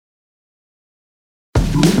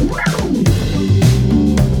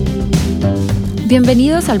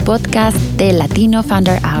Bienvenidos al podcast de Latino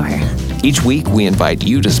Founder Hour. Each week, we invite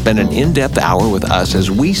you to spend an in-depth hour with us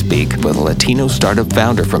as we speak with a Latino startup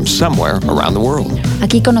founder from somewhere around the world.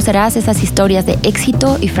 Aquí conocerás esas historias de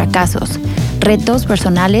éxito y fracasos, retos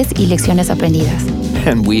personales y lecciones aprendidas.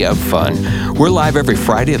 And we have fun. We're live every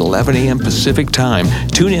Friday at 11 a.m. Pacific Time.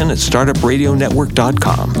 Tune in at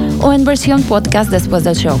startupradionetwork.com. O en versión podcast después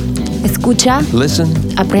del show. Escucha, listen,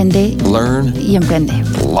 aprende, learn, y emprende.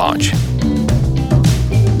 Launch.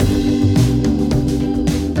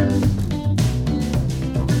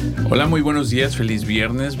 Hola, muy buenos días, feliz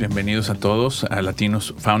viernes, bienvenidos a todos a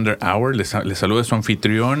Latinos Founder Hour. Les saluda su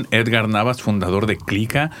anfitrión Edgar Navas, fundador de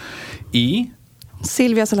Clica, y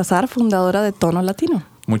Silvia Salazar, fundadora de Tono Latino.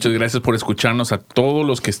 Muchas gracias por escucharnos a todos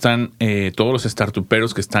los que están, todos los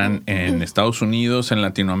startuperos que están en Estados Unidos, en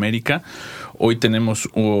Latinoamérica. Hoy tenemos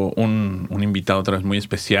un invitado otra vez muy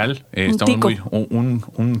especial.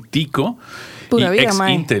 Un tico. Pura vida, ex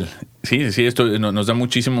mae. Intel. Sí, esto nos da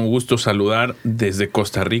muchísimo gusto saludar desde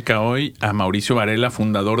Costa Rica hoy a Mauricio Varela,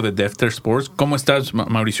 fundador de Defter Sports. ¿Cómo estás,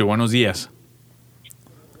 Mauricio? Buenos días.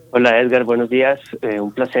 Hola, Edgar, buenos días.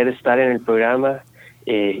 Un placer estar en el programa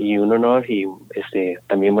y un honor, y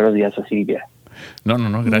también buenos días a Silvia.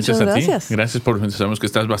 No, gracias a ti. Gracias Sabemos que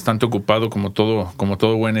estás bastante ocupado como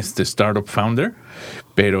todo buen startup founder,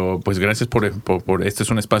 pero pues gracias por este es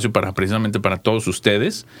un espacio precisamente para todos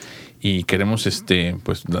ustedes, y queremos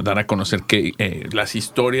pues dar a conocer las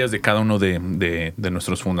historias de cada uno de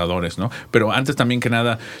nuestros fundadores, ¿no? Pero antes, también que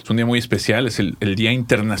nada, es un día muy especial, es el Día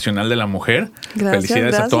Internacional de la Mujer.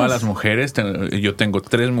 Felicidades a todas las mujeres. Yo tengo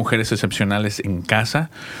 3 mujeres excepcionales en casa,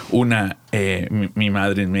 una mi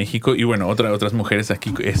madre en México, y bueno, otras mujeres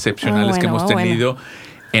aquí excepcionales que hemos tenido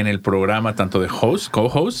en el programa, tanto de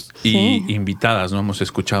co-host y invitadas, ¿no? Hemos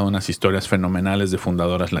escuchado unas historias fenomenales de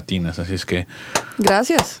fundadoras latinas, así es que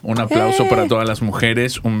gracias. Un aplauso para todas las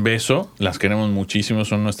mujeres, un beso, las queremos muchísimo,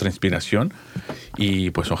 son nuestra inspiración,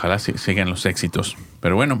 y pues ojalá sigan los éxitos.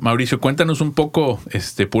 Pero bueno, Mauricio, cuéntanos un poco,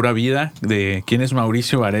 pura vida, de quién es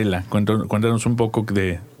Mauricio Varela. Cuéntanos un poco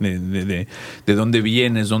de dónde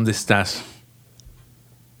vienes, dónde estás.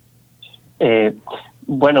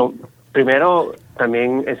 Bueno, primero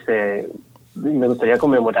también me gustaría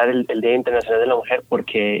conmemorar el Día Internacional de la Mujer,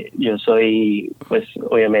 porque yo soy, pues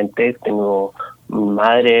obviamente tengo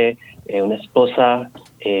madre, una esposa,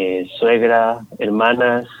 suegra,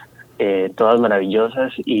 hermanas, todas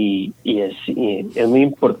maravillosas, y es muy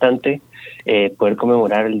importante poder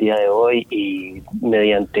conmemorar el día de hoy y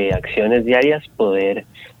mediante acciones diarias poder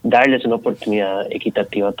darles una oportunidad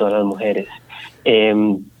equitativa a todas las mujeres.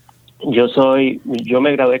 Yo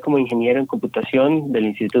me gradué como ingeniero en computación del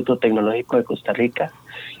Instituto Tecnológico de Costa Rica.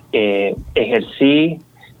 Ejercí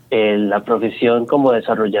la profesión como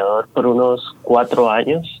desarrollador por unos 4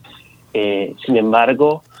 años. Sin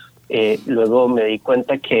embargo, luego me di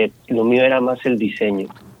cuenta que lo mío era más el diseño,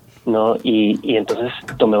 ¿no? Y entonces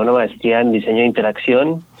tomé una maestría en diseño de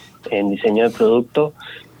interacción, en diseño de producto,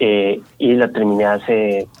 y la terminé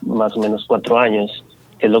hace más o menos 4 años.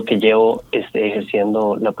 Es lo que llevo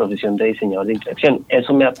ejerciendo la profesión de diseñador de interacción.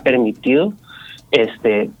 Eso me ha permitido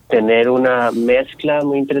tener una mezcla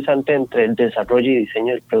muy interesante entre el desarrollo y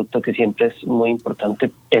diseño del producto, que siempre es muy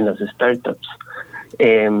importante en las startups.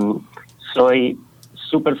 Soy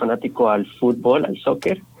súper fanático al fútbol, al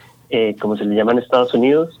soccer, como se le llama en Estados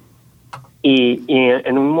Unidos. Y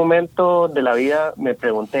en un momento de la vida me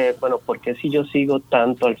pregunté, bueno, ¿por qué si yo sigo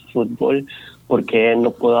tanto al fútbol, por qué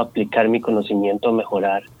no puedo aplicar mi conocimiento a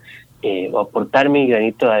mejorar o aportar mi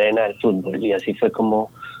granito de arena al fútbol? Y así fue como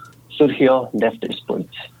surgió Defter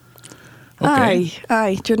Sports. Okay.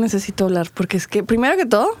 Ay, yo necesito hablar, porque es que, primero que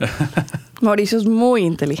todo, Mauricio es muy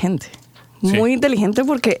inteligente. Muy inteligente,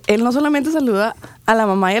 porque él no solamente saluda a la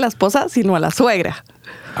mamá y a la esposa, sino a la suegra.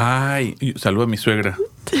 Ay, saluda a mi suegra.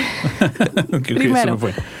 Primero.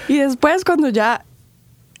 Y después, cuando ya...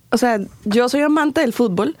 O sea, yo soy amante del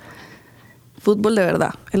fútbol. Fútbol de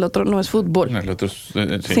verdad. El otro no es fútbol. No, el otro es...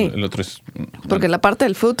 sí. El otro es... Porque la parte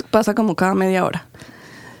del fútbol pasa como cada media hora.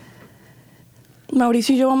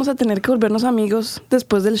 Mauricio y yo vamos a tener que volvernos amigos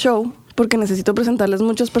después del show, porque necesito presentarles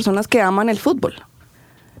muchas personas que aman el fútbol.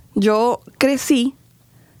 Yo crecí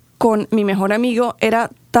con mi mejor amigo,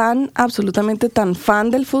 era absolutamente tan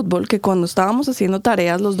fan del fútbol, que cuando estábamos haciendo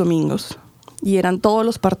tareas los domingos, y eran todos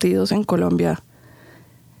los partidos en Colombia,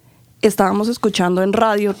 estábamos escuchando en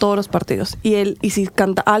radio todos los partidos. Y si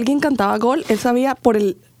alguien cantaba gol, él sabía por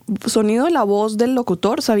el sonido de la voz del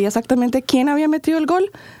locutor, sabía exactamente quién había metido el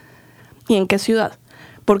gol y en qué ciudad.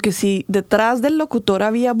 Porque si detrás del locutor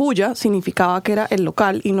había bulla, significaba que era el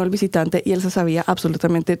local y no el visitante, y él se sabía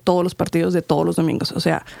absolutamente todos los partidos de todos los domingos. O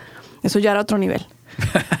sea, Eso ya era otro nivel.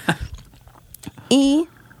 Y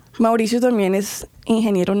Mauricio también es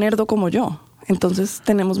ingeniero nerdo como yo. Entonces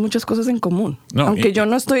tenemos muchas cosas en común. Aunque yo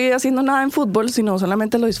no estoy haciendo nada en fútbol, sino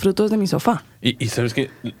solamente lo disfruto desde mi sofá. Y sabes que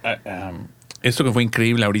esto que fue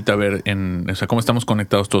increíble ahorita ver o sea, cómo estamos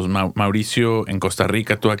conectados todos. Mauricio en Costa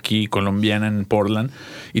Rica, tú aquí, colombiana en Portland,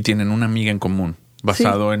 y tienen una amiga en común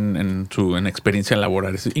basado en su experiencia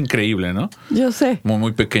laboral. Es increíble, ¿no? Yo sé. Muy,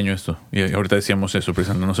 muy pequeño esto. Y ahorita decíamos eso,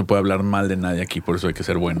 precisamente, no se puede hablar mal de nadie aquí, por eso hay que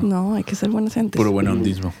ser bueno. No, hay que ser buenos gentes. Puro buen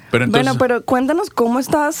hondismo. Pero entonces, pero cuéntanos cómo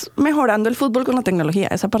estás mejorando el fútbol con la tecnología.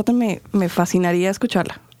 Esa parte me fascinaría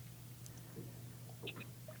escucharla.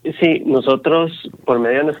 Sí, nosotros por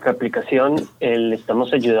medio de nuestra aplicación le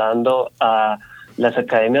estamos ayudando a las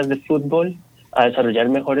academias de fútbol a desarrollar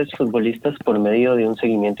mejores futbolistas por medio de un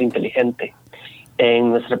seguimiento inteligente. En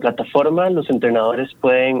nuestra plataforma, los entrenadores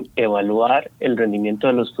pueden evaluar el rendimiento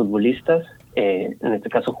de los futbolistas, en este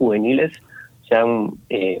caso juveniles, sean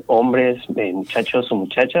hombres, muchachos o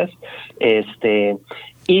muchachas.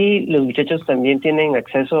 Y los muchachos también tienen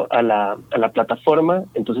acceso a la plataforma,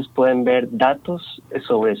 entonces pueden ver datos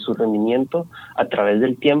sobre su rendimiento a través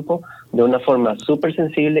del tiempo de una forma súper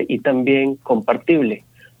sensible y también compartible.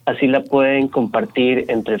 Así la pueden compartir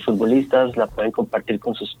entre futbolistas, la pueden compartir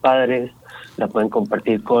con sus padres, la pueden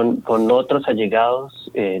compartir con otros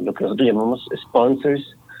allegados, lo que nosotros llamamos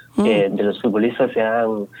sponsors de los futbolistas,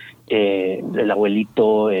 sean el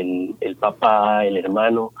abuelito, el papá, el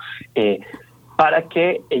hermano, para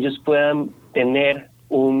que ellos puedan tener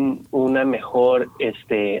una mejor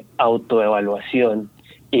autoevaluación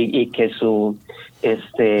y que su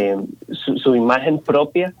imagen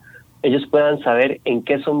propia, ellos puedan saber en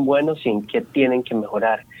qué son buenos y en qué tienen que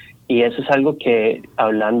mejorar. Y eso es algo que,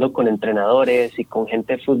 hablando con entrenadores y con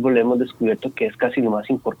gente de fútbol, hemos descubierto que es casi lo más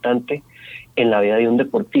importante en la vida de un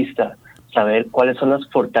deportista, saber cuáles son las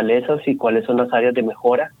fortalezas y cuáles son las áreas de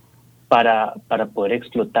mejora para poder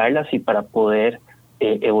explotarlas y para poder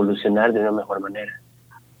evolucionar de una mejor manera.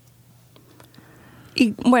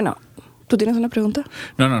 Y bueno, ¿tú tienes una pregunta?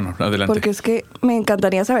 No, adelante. Porque es que me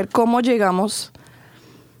encantaría saber cómo llegamos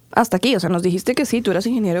hasta aquí. O sea, nos dijiste que sí, tú eras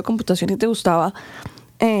ingeniero de computación y te gustaba,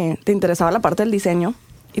 te interesaba la parte del diseño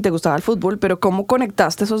y te gustaba el fútbol, pero ¿cómo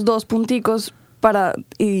conectaste esos dos punticos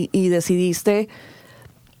y decidiste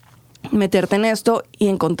meterte en esto y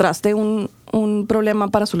encontraste un problema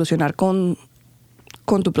para solucionar con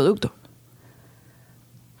tu producto?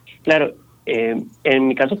 Claro, en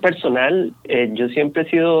mi caso personal, yo siempre he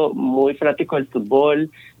sido muy fanático del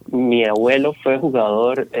fútbol. Mi abuelo fue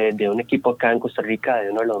jugador de un equipo acá en Costa Rica,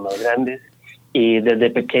 de uno de los más grandes, y desde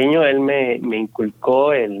pequeño él me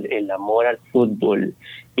inculcó el amor al fútbol,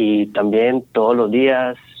 y también todos los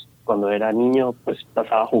días cuando era niño pues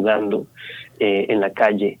pasaba jugando en la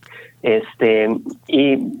calle.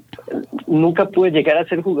 Y nunca pude llegar a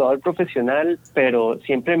ser jugador profesional, pero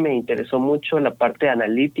siempre me interesó mucho la parte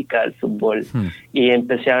analítica del fútbol, y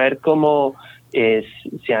empecé a ver cómo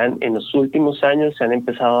en los últimos años se han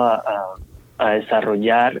empezado a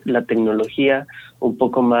desarrollar la tecnología un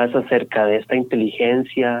poco más acerca de esta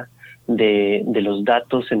inteligencia de los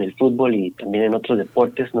datos en el fútbol y también en otros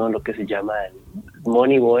deportes, ¿no? Lo que se llama el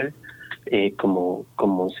Moneyball,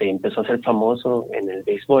 como se empezó a hacer famoso en el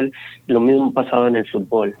béisbol. Lo mismo pasado en el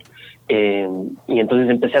fútbol. Y entonces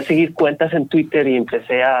empecé a seguir cuentas en Twitter y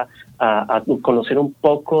empecé a conocer un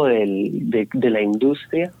poco de la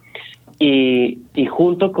industria. Y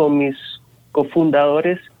junto con mis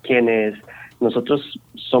cofundadores, quienes nosotros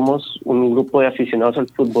somos un grupo de aficionados al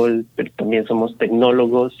fútbol, pero también somos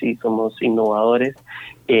tecnólogos y somos innovadores,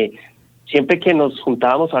 siempre que nos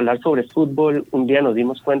juntábamos a hablar sobre fútbol, un día nos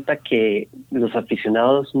dimos cuenta que los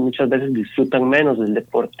aficionados muchas veces disfrutan menos del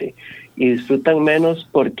deporte, y disfrutan menos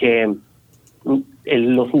porque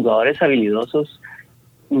los jugadores habilidosos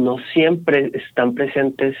no siempre están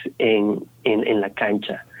presentes en la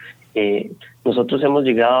cancha. Nosotros hemos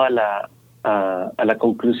llegado a la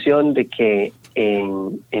conclusión de que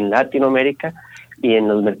en Latinoamérica y en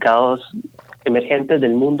los mercados emergentes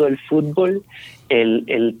del mundo del fútbol,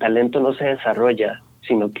 el talento no se desarrolla,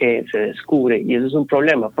 sino que se descubre, y eso es un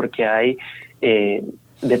problema porque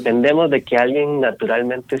dependemos de que alguien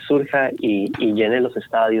naturalmente surja y llene los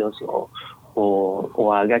estadios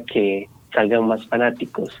o haga que salgan más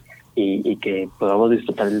fanáticos y que podamos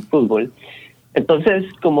disfrutar del fútbol. Entonces,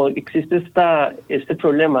 como existe este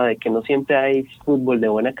problema de que no siempre hay fútbol de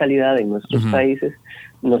buena calidad en nuestros países,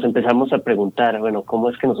 nos empezamos a preguntar, bueno, ¿cómo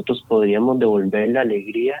es que nosotros podríamos devolver la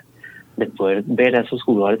alegría de poder ver a esos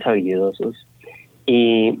jugadores habilidosos?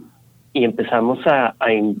 Y empezamos a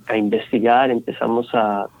investigar, empezamos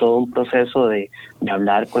a todo un proceso de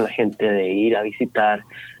hablar con la gente, de ir a visitar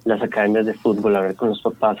las academias de fútbol, hablar con los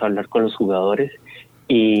papás, hablar con los jugadores,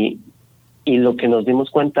 y lo que nos dimos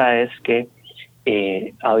cuenta es que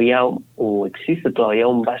había o existe todavía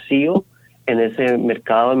un vacío en ese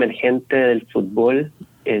mercado emergente del fútbol,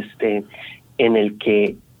 en el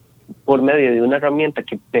que por medio de una herramienta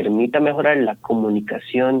que permita mejorar la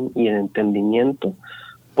comunicación y el entendimiento,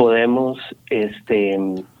 podemos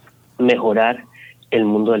mejorar el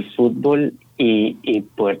mundo del fútbol y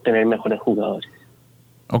poder tener mejores jugadores.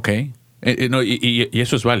 Ok. No, y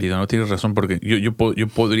eso es válido, ¿no? Tienes razón, porque yo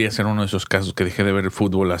podría ser uno de esos casos que dejé de ver el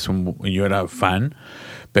fútbol yo era fan,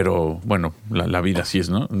 pero bueno, la vida así es,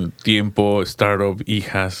 ¿no? Tiempo, startup,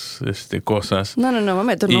 hijas, cosas. No me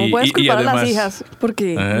meto, no puedes culpar además, a las hijas,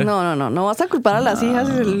 porque no vas a culpar a las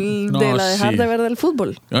hijas de dejar de ver del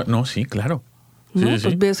fútbol. No, sí, claro. Sí,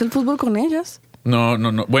 pues ves el fútbol con ellas. No.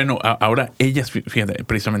 Bueno, ahora ellas, fíjate,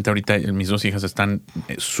 precisamente ahorita mis dos hijas están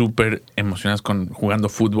súper emocionadas con jugando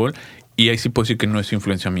fútbol, y ahí sí puedo decir que no es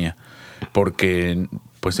influencia mía, porque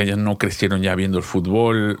pues ellas no crecieron ya viendo el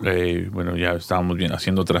fútbol, bueno, ya estábamos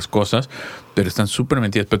haciendo otras cosas, pero están súper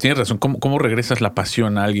metidas. Pero tienes razón, ¿cómo regresas la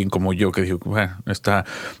pasión a alguien como yo que dijo, bueno,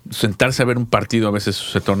 sentarse a ver un partido a veces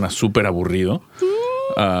se torna súper aburrido?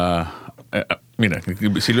 Mira,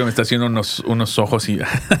 Silvia me está haciendo unos ojos y...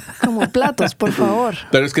 Como platos, por favor.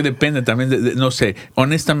 Pero es que depende también, no sé,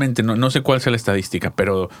 honestamente, no sé cuál sea la estadística,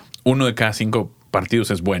 pero 1 de cada 5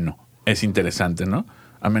 partidos es bueno, es interesante, ¿no?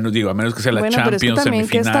 A menos que sea la Champions, pero es que también,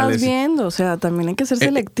 semifinales. ¿qué estás viendo? O sea, también hay que ser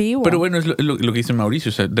selectivo. Pero bueno, es lo que dice Mauricio,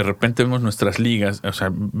 o sea, de repente vemos nuestras ligas, o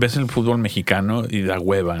sea, ves el fútbol mexicano y da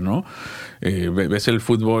hueva, ¿no? Ves el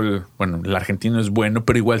fútbol, bueno, el argentino es bueno,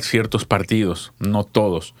 pero igual ciertos partidos, no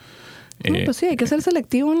todos. Pues sí, hay que ser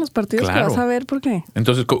selectivo en los partidos que vas a ver, ¿por qué?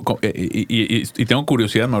 Entonces, y tengo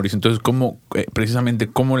curiosidad, Mauricio, entonces, precisamente,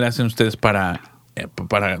 ¿cómo le hacen ustedes para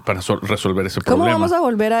resolver ese problema? ¿Cómo vamos a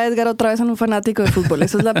volver a Edgar otra vez en un fanático de fútbol?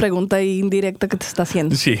 Esa es la pregunta indirecta que te está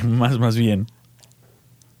haciendo. Sí, más bien.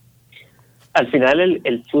 Al final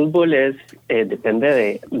el fútbol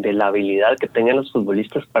depende de la habilidad que tengan los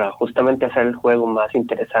futbolistas para justamente hacer el juego más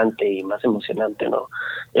interesante y más emocionante, ¿no?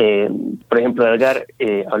 Por ejemplo, Edgar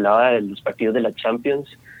hablaba de los partidos de la Champions,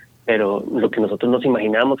 pero lo que nosotros nos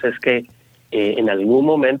imaginamos es que en algún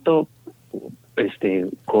momento,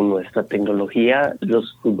 con nuestra tecnología,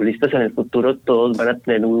 los futbolistas en el futuro todos van a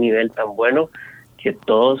tener un nivel tan bueno que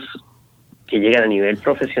todos que llegan a nivel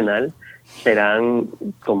profesional serán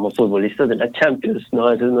como futbolistas de la Champions,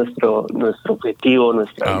 ¿no? Ese es nuestro objetivo,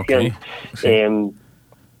 nuestra visión. Okay. Sí.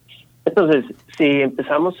 Entonces, si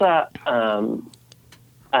empezamos a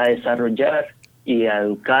desarrollar y a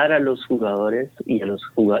educar a los jugadores y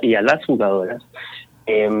a las jugadoras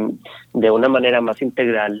de una manera más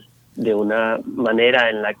integral, de una manera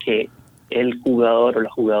en la que el jugador o la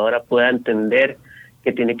jugadora pueda entender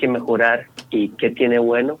que tiene que mejorar y qué tiene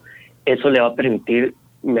bueno, eso le va a permitir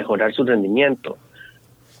mejorar su rendimiento.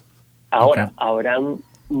 Ahora, habrán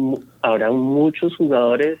muchos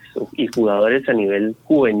jugadores y jugadores a nivel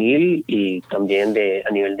juvenil y también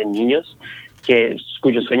a nivel de niños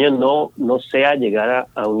cuyo sueño no sea llegar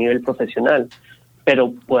a un nivel profesional,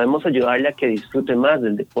 pero podemos ayudarle a que disfrute más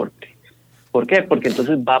del deporte. ¿Por qué? Porque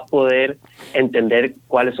entonces va a poder entender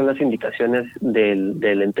cuáles son las indicaciones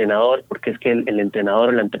del entrenador, porque es que el entrenador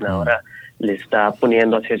o la entrenadora le está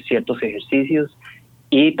poniendo a hacer ciertos ejercicios,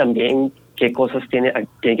 y también qué cosas tiene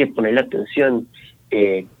que ponerle atención,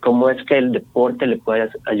 cómo es que el deporte le puede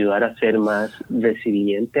ayudar a ser más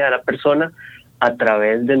resiliente a la persona a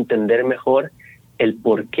través de entender mejor el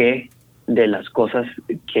porqué de las cosas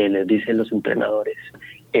que les dicen los entrenadores.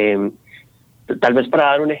 Tal vez para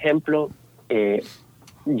dar un ejemplo,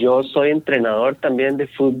 yo soy entrenador también de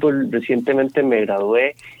fútbol, recientemente me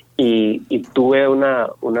gradué y tuve una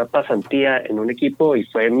pasantía en un equipo y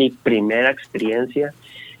fue mi primera experiencia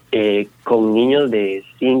con niños de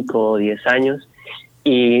 5 o 10 años,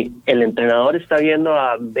 y el entrenador está viendo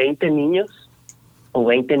a 20 niños o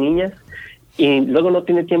 20 niñas y luego no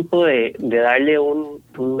tiene tiempo de darle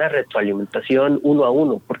una retroalimentación 1 a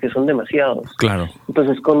 1 porque son demasiados. Claro.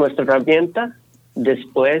 Entonces, con nuestra herramienta,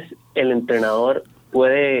 después el entrenador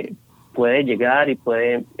puede llegar y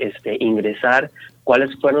puede ingresar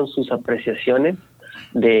cuáles fueron sus apreciaciones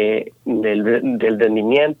del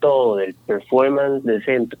rendimiento o del performance de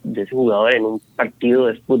ese jugador en un partido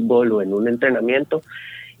de fútbol o en un entrenamiento,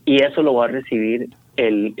 y eso lo va a recibir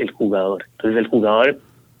el jugador. Entonces el jugador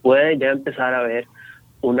puede ya empezar a ver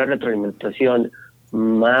una retroalimentación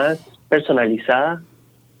más personalizada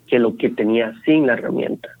que lo que tenía sin la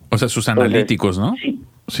herramienta. O sea, sus analíticos, ¿no? Sí.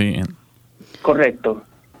 Sí. Correcto.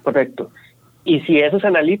 Y si esos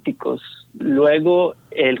analíticos luego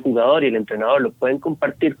el jugador y el entrenador lo pueden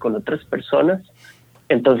compartir con otras personas,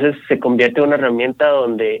 entonces se convierte en una herramienta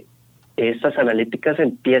donde estas analíticas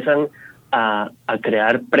empiezan a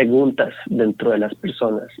crear preguntas dentro de las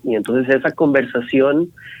personas, y entonces esa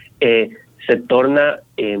conversación se torna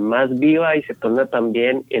más viva y se torna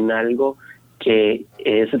también en algo que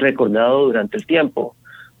es recordado durante el tiempo,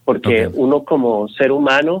 porque uno como ser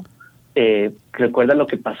humano recuerda lo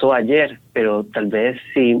que pasó ayer, pero tal vez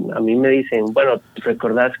si a mí me dicen, bueno,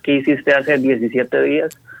 ¿recordás qué hiciste hace 17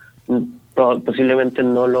 días? Posiblemente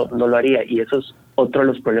no lo haría, y eso es otro de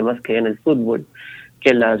los problemas que hay en el fútbol,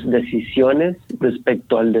 que las decisiones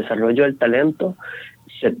respecto al desarrollo del talento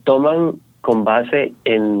se toman con base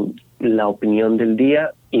en la opinión del día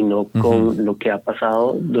y no con lo que ha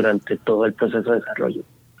pasado durante todo el proceso de desarrollo.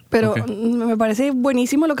 Pero me parece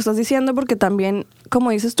buenísimo lo que estás diciendo, porque también, como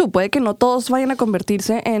dices tú, puede que no todos vayan a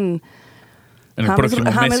convertirse en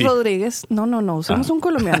James Rodríguez. No, somos un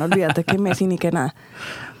colombiano, olvídate que Messi ni que nada.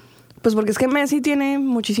 Pues porque es que Messi tiene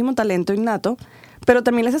muchísimo talento innato, pero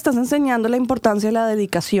también les estás enseñando la importancia de la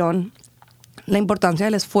dedicación, la importancia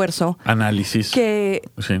del esfuerzo. Análisis.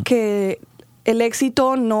 Que el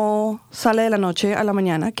éxito no sale de la noche a la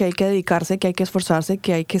mañana, que hay que dedicarse, que hay que esforzarse,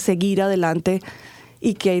 que hay que seguir adelante,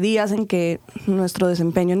 y que hay días en que nuestro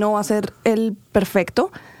desempeño no va a ser el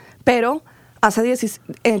perfecto, pero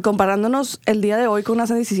comparándonos el día de hoy con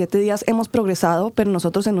hace 17 días hemos progresado, pero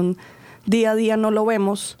nosotros en un día a día no lo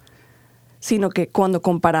vemos, sino que cuando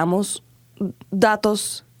comparamos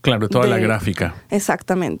datos... Claro, toda la gráfica.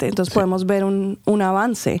 Exactamente, entonces podemos ver un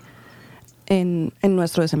avance en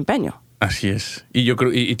nuestro desempeño. Así es. Y yo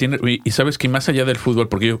creo, y sabes que más allá del fútbol,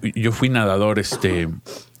 porque yo fui nadador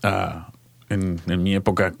en mi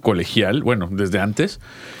época colegial, bueno, desde antes,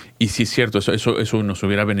 y sí es cierto, eso nos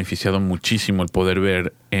hubiera beneficiado muchísimo, el poder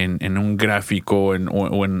ver en un gráfico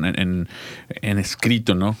o en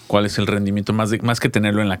escrito, ¿no? Cuál es el rendimiento, más que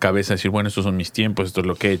tenerlo en la cabeza, decir, bueno, estos son mis tiempos, esto es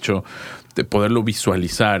lo que he hecho, de poderlo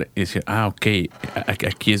visualizar y decir, aquí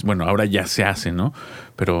es, bueno, ahora ya se hace, ¿no?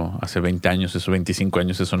 Pero hace 20 años, 25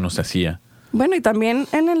 años, eso no se hacía. Bueno, y también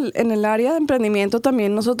en el área de emprendimiento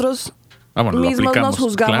también nosotros mismos nos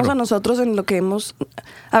juzgamos a nosotros en lo que hemos...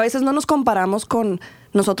 A veces no nos comparamos con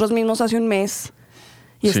nosotros mismos hace un mes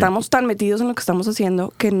y estamos tan metidos en lo que estamos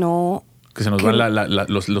haciendo que no... Que se nos van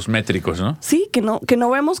los métricos, ¿no? Sí, que no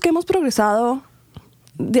vemos que hemos progresado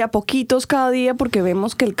de a poquitos cada día, porque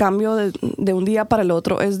vemos que el cambio de un día para el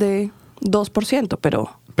otro es de 2%, pero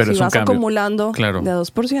si vas acumulando de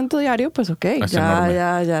 2% diario, pues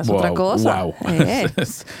ya es otra cosa. Wow.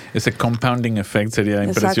 Ese compounding effect sería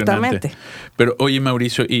impresionante. Exactamente. Pero oye,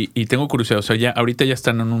 Mauricio, y tengo curiosidad, o sea, ahorita ya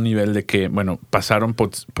están en un nivel de que, bueno, pasaron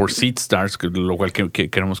por Seed Stars, lo cual que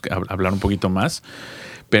queremos hablar un poquito más,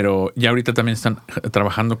 pero ya ahorita también están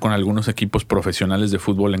trabajando con algunos equipos profesionales de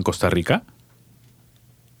fútbol en Costa Rica.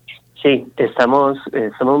 Sí, estamos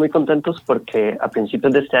muy contentos porque a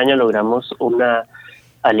principios de este año logramos una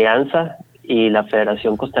alianza y la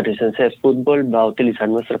Federación Costarricense de Fútbol va a utilizar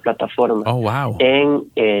nuestra plataforma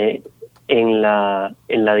en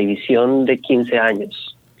la división de 15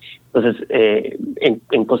 años. Entonces,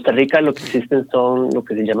 en Costa Rica lo que existen son lo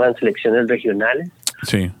que se llaman selecciones regionales.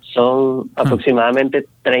 Sí. Son aproximadamente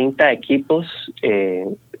 30 equipos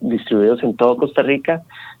distribuidos en todo Costa Rica.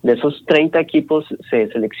 De esos 30 equipos se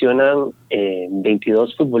seleccionan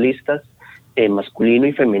 22 futbolistas, masculino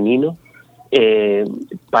y femenino,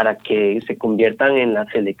 para que se conviertan en la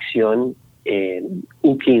selección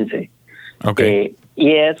U15. Okay.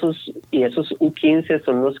 Y esos U15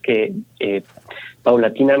 son los que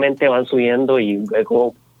paulatinamente van subiendo y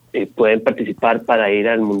luego pueden participar para ir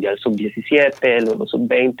al Mundial Sub-17, luego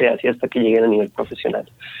Sub-20, así hasta que lleguen a nivel profesional.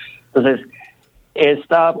 Entonces,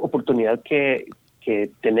 esta oportunidad que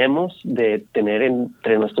tenemos de tener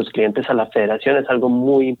entre nuestros clientes a la federación es algo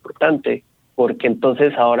muy importante, porque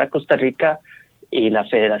entonces ahora Costa Rica y la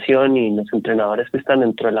federación y los entrenadores que están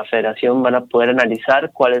dentro de la federación van a poder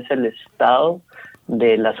analizar cuál es el estado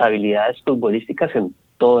de las habilidades futbolísticas en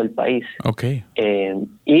todo el país. Okay.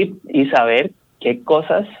 Y saber qué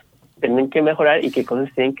cosas tienen que mejorar y qué cosas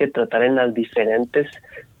tienen que tratar en las diferentes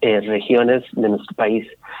regiones de nuestro país.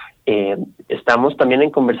 Estamos también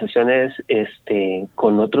en conversaciones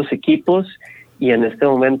con otros equipos, y en este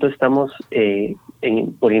momento estamos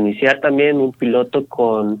por iniciar también un piloto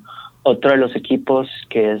con otro de los equipos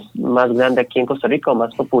que es más grande aquí en Costa Rica o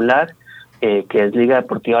más popular, que es Liga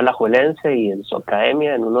Deportiva Alajuelense, y en su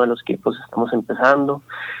academia, en uno de los equipos estamos empezando,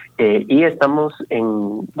 y estamos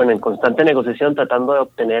en constante negociación tratando de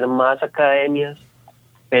obtener más academias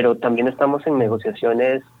pero también estamos en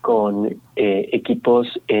negociaciones con equipos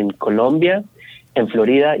en Colombia, en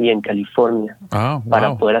Florida y en California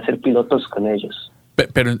para poder hacer pilotos con ellos.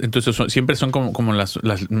 Pero entonces siempre son como las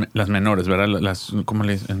menores, ¿verdad? Como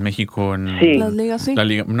en México, sí. Las ligas, sí. La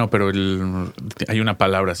liga, no, pero hay una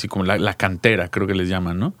palabra así como la cantera, creo que les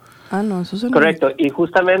llaman, ¿no? No, eso suena correcto. Y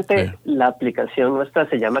justamente la aplicación nuestra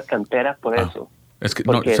se llama cantera por eso. Es que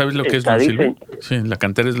no, ¿sabes lo que es, don Silvia? Sí, la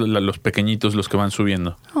cantera es los pequeñitos, los que van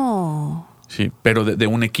subiendo. Sí, pero de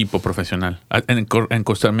un equipo profesional. En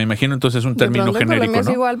Costa, me imagino entonces es un término genérico, ¿no? Es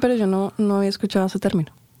igual, pero yo no había escuchado ese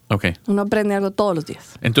término. Okay. Uno aprende algo todos los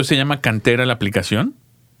días. ¿Entonces se llama cantera la aplicación?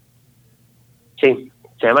 Sí,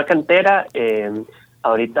 se llama cantera.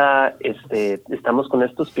 Ahorita estamos con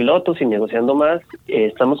estos pilotos y negociando más.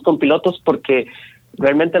 Estamos con pilotos porque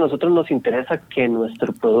realmente a nosotros nos interesa que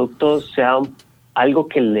nuestro producto sea algo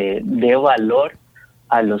que le dé valor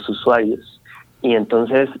a los usuarios. Y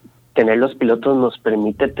entonces tener los pilotos nos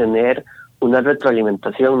permite tener una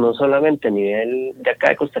retroalimentación, no solamente a nivel de acá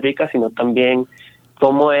de Costa Rica, sino también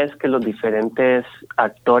cómo es que los diferentes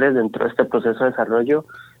actores dentro de este proceso de desarrollo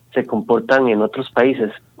se comportan en otros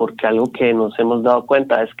países, porque algo que nos hemos dado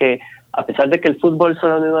cuenta es que a pesar de que el fútbol son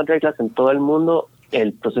las mismas reglas en todo el mundo,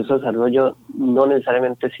 el proceso de desarrollo no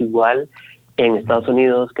necesariamente es igual en Estados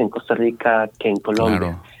Unidos, que en Costa Rica, que en Colombia.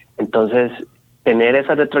 Claro. Entonces, tener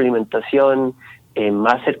esa retroalimentación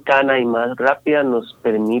más cercana y más rápida nos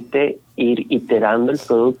permite ir iterando el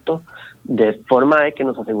producto de forma de que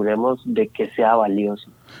nos aseguremos de que sea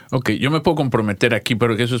valioso. Ok, yo me puedo comprometer aquí,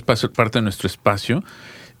 pero que eso es parte de nuestro espacio.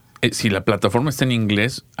 Si la plataforma está en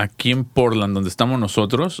inglés, aquí en Portland, donde estamos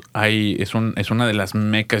nosotros, es una de las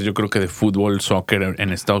mecas, yo creo que de fútbol, soccer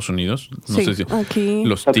en Estados Unidos. No sé si aquí.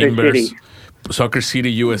 Los Timbers, Soccer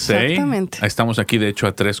City USA. Exactamente. Estamos aquí, de hecho,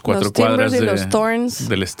 a 3-4 cuadras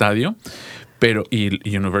del estadio. Pero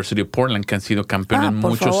y University of Portland, que han sido campeones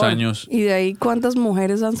muchos años. Y de ahí, ¿cuántas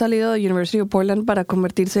mujeres han salido de University of Portland para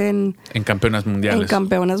convertirse en campeonas mundiales? En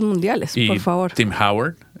campeonas mundiales, por favor. Tim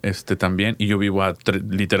Howard también. Y yo vivo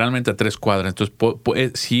literalmente a 3 cuadras. Entonces,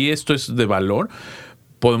 si esto es de valor,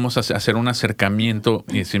 podemos hacer un acercamiento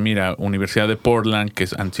y decir, mira, Universidad de Portland, que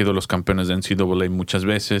han sido los campeones de NCAA muchas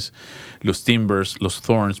veces, los Timbers, los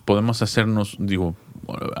Thorns, podemos hacernos,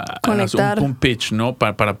 conectar. Un pitch, ¿no?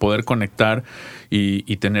 Para poder conectar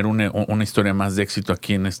y tener una historia más de éxito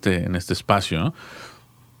aquí en este espacio, ¿no?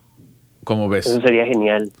 ¿Cómo ves? Eso sería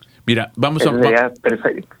genial. Mira, vamos a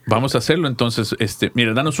hacerlo entonces.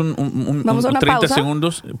 Mira, danos un 30 pausa.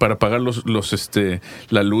 Segundos para apagar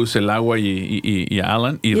la luz, el agua y a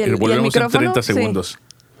Alan y volvemos en 30 segundos.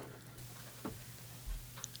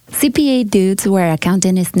 CPA Dudes, where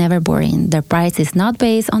accounting is never boring. Their price is not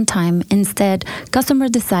based on time. Instead,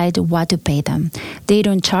 customers decide what to pay them. They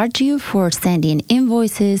don't charge you for sending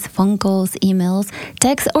invoices, phone calls, emails,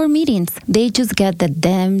 texts, or meetings. They just get the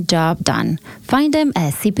damn job done. Find them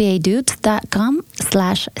at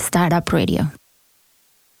cpadudes.com/startupradio.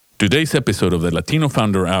 Today's episode of the Latino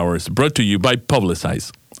Founder Hour is brought to you by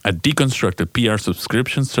Publicize, a deconstructed PR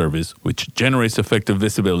subscription service which generates effective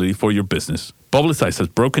visibility for your business. Publicize has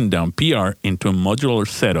broken down PR into a modular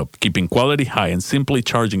setup, keeping quality high and simply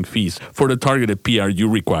charging fees for the targeted PR you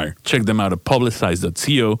require. Check them out at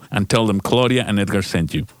publicize.co and tell them Claudia and Edgar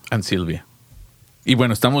sent you. And Silvia. Y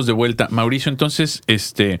bueno, estamos de vuelta. Mauricio, entonces,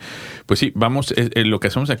 pues sí, vamos, lo que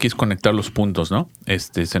hacemos aquí es conectar los puntos, ¿no?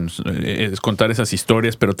 Es contar esas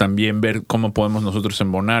historias, pero también ver cómo podemos nosotros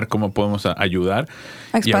embonar, cómo podemos ayudar.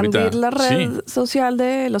 A expandir la red social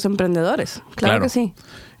de los emprendedores. Claro que sí.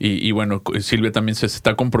 Y bueno, Silvia también se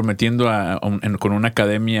está comprometiendo con una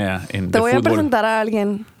academia de fútbol. Te voy a presentar a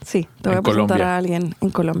alguien, a alguien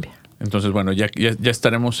en Colombia. Entonces, bueno, ya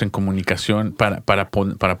estaremos en comunicación para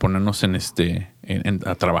ponernos a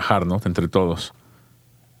trabajar, ¿no? Entre todos.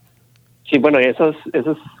 Sí, bueno, eso es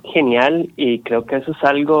genial y creo que eso es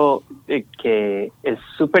algo que es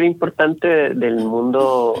súper importante del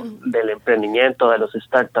mundo del emprendimiento, de los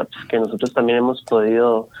startups, que nosotros también hemos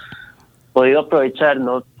podido aprovechar,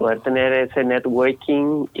 ¿no? Poder tener ese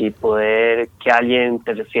networking y poder que alguien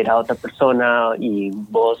te refiera a otra persona y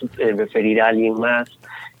vos referir a alguien más.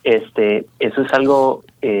 Eso es algo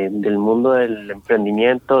del mundo del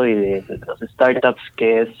emprendimiento y de los startups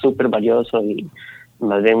que es súper valioso y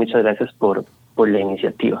más bien muchas gracias por la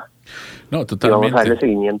iniciativa. No, totalmente. Y vamos a darle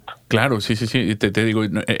seguimiento. Claro, sí. Te digo,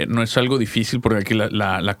 no es algo difícil porque aquí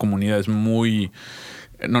la comunidad es muy,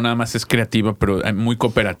 no nada más es creativa, pero muy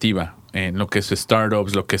cooperativa en lo que es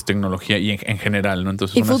startups, lo que es tecnología y en general, ¿no?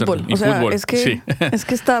 Entonces, y fútbol. fútbol. Es que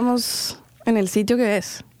estamos en el sitio que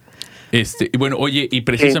es. Y bueno, oye, y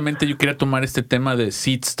precisamente yo quería tomar este tema de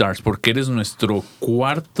Seed Stars, porque eres nuestro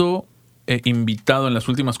cuarto invitado en las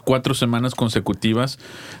últimas 4 semanas consecutivas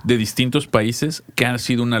de distintos países que han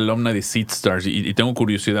sido una alumna de Seed Stars. Y tengo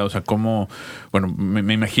curiosidad, o sea, cómo, bueno,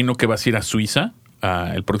 me imagino que vas a ir a Suiza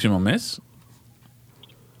el próximo mes.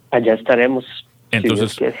 Allá estaremos.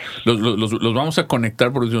 Entonces, si los vamos a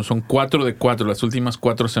conectar porque son 4 de 4 las últimas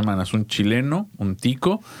 4 semanas. Un chileno, un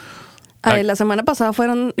tico. La semana pasada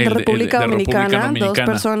fueron de República Dominicana, 2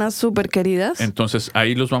 personas súper queridas. Entonces,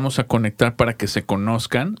 ahí los vamos a conectar para que se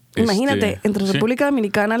conozcan. Imagínate, entre ¿sí? República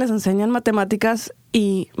Dominicana les enseñan matemáticas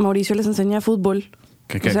y Mauricio les enseña fútbol.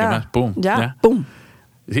 ¿Qué más? ¡Pum! Ya, ¡pum!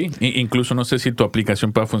 Sí, incluso no sé si tu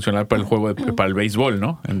aplicación pueda funcionar para el juego, para el béisbol,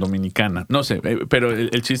 ¿no? En Dominicana. No sé, pero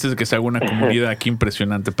el chiste es que se haga una comunidad aquí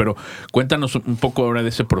impresionante. Pero cuéntanos un poco ahora de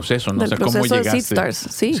ese proceso, ¿no? Del proceso ¿cómo llegaste? de Seed Stars,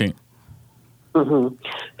 sí. Uh-huh.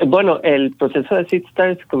 Bueno, el proceso de Seed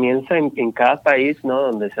Stars comienza en cada país, ¿no?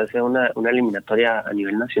 Donde se hace una eliminatoria a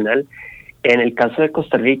nivel nacional. En el caso de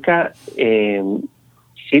Costa Rica,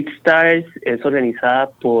 Seed Stars es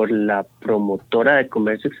organizada por la promotora de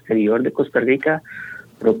comercio exterior de Costa Rica,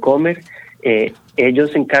 Procomer.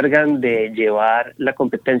 Ellos se encargan de llevar la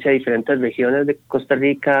competencia a diferentes regiones de Costa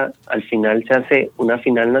Rica. Al final se hace una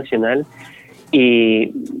final nacional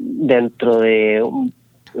y dentro de,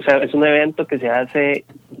 o sea, es un evento que se hace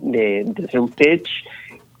de hacer un pitch,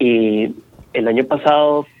 y el año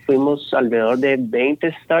pasado fuimos alrededor de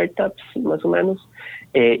 20 startups más o menos,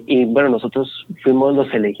 y bueno, nosotros fuimos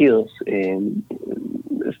los elegidos.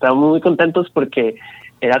 Estábamos muy contentos porque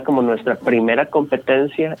era como nuestra primera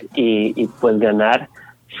competencia y pues ganar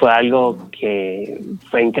fue algo que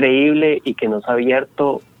fue increíble y que nos ha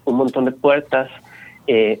abierto un montón de puertas.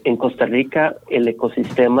 En Costa Rica el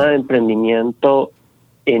ecosistema de emprendimiento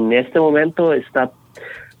en este momento está,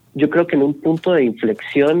 yo creo que en un punto de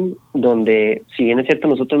inflexión donde, si bien es cierto,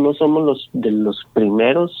 nosotros no somos los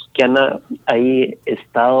primeros que han ahí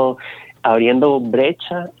estado abriendo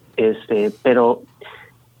brecha, pero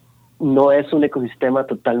no es un ecosistema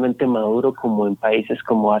totalmente maduro como en países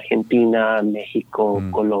como Argentina, México,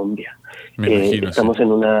 Colombia. Estamos sí.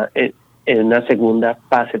 en una segunda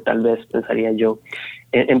fase, tal vez, pensaría yo.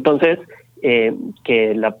 Entonces,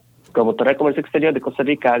 que la promotora de comercio exterior de Costa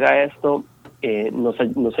Rica haga esto nos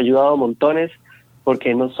ha ayudado montones,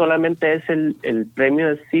 porque no solamente es el premio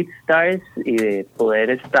de Seed Stars y de poder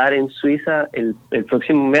estar en Suiza el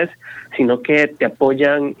próximo mes, sino que te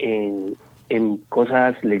apoyan en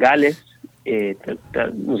cosas legales.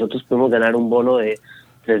 Nosotros pudimos ganar un bono de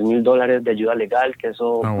 $3,000 de ayuda legal, que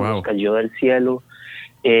eso nos cayó del cielo.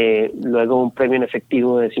 Luego un premio en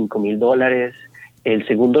efectivo de $5,000. El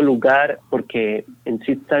segundo lugar, porque en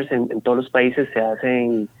Seed Stars en todos los países se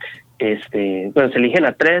hacen, se eligen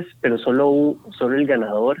a 3, pero solo el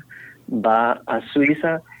ganador va a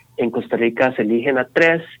Suiza. En Costa Rica se eligen a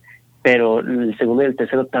 3, pero el segundo y el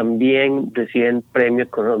tercero también reciben premio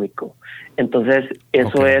económico. Entonces,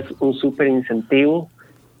 eso es un súper incentivo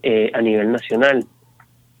a nivel nacional.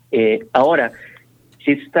 Ahora,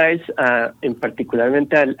 Seed Stars, en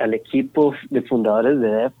particularmente al equipo de fundadores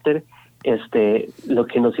de Defter, lo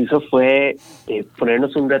que nos hizo fue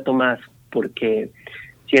ponernos un reto más, porque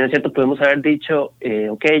si bien es cierto, podemos haber dicho,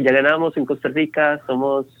 ya ganamos en Costa Rica,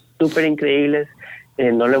 somos súper increíbles,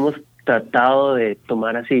 no lo hemos tratado de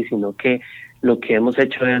tomar así, sino que lo que hemos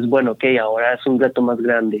hecho es, ahora es un reto más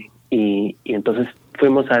grande, y entonces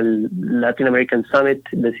fuimos al Latin American Summit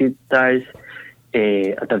de Seed Stars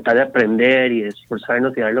a tratar de aprender y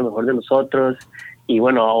esforzarnos y dar lo mejor de nosotros. Y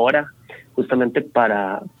bueno, ahora justamente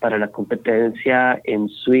para la competencia en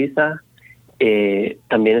Suiza,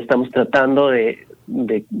 también estamos tratando de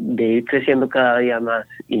ir creciendo cada día más,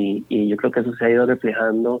 y yo creo que eso se ha ido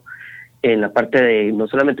reflejando en la parte de no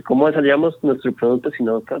solamente cómo desarrollamos nuestro producto,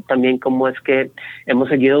 sino también cómo es que hemos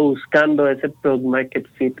seguido buscando ese product market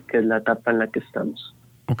fit, que es la etapa en la que estamos.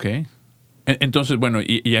 Ok. Entonces, bueno,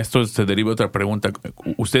 y a esto se deriva otra pregunta.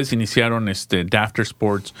 ¿Ustedes iniciaron Defter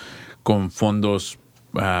Sports con fondos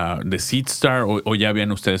de Seed Star o ya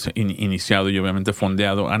habían ustedes iniciado y obviamente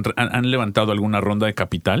fondeado? ¿Han levantado alguna ronda de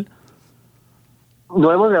capital?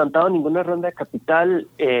 No hemos levantado ninguna ronda de capital.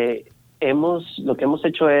 Lo que hemos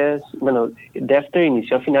hecho es, Defter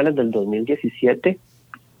inició a finales del 2017.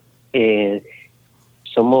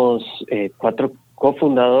 Somos 4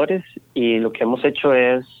 cofundadores, y lo que hemos hecho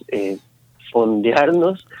es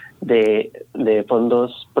fondearnos de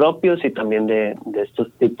fondos propios y también de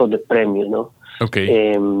estos tipos de premios, ¿no?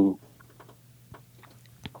 Okay.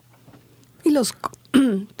 ¿Y los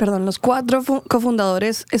 4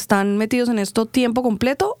 cofundadores están metidos en esto tiempo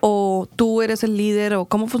completo, o tú eres el líder, o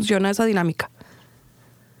cómo funciona esa dinámica?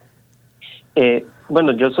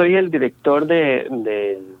 Bueno, yo soy el director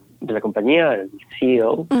de la compañía, el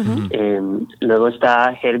CEO. Luego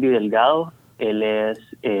está Herbie Delgado, él es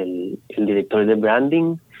el director de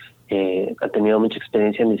branding. Ha tenido mucha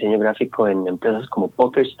experiencia en diseño gráfico en empresas como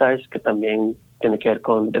PokerStars, que también tiene que ver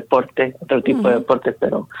con deporte, otro tipo de deporte,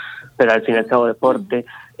 pero al fin y al cabo deporte.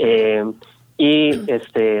 Y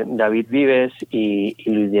David Vives y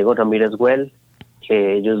Luis Diego Ramírez Güell,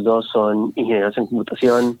 que ellos dos son ingenieros en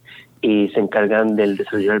computación y se encargan del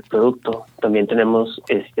desarrollo del producto. También tenemos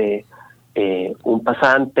un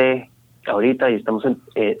pasante ahorita y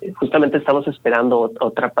justamente estamos esperando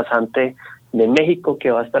otra pasante de México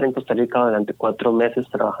que va a estar en Costa Rica durante 4 meses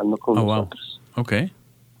trabajando con nosotros. Wow. Ok,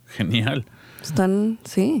 genial.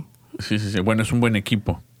 Sí. Sí. Bueno, es un buen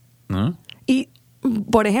equipo, ¿no? Y,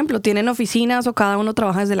 por ejemplo, ¿tienen oficinas o cada uno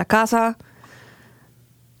trabaja desde la casa?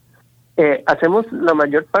 Hacemos la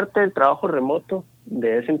mayor parte del trabajo remoto.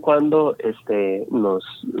 De vez en cuando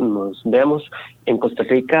nos vemos. En Costa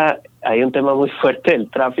Rica hay un tema muy fuerte del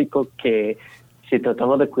tráfico que si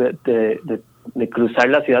tratamos de cruzar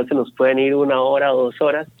la ciudad se nos pueden ir 1 hora o 2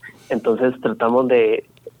 horas. Entonces tratamos de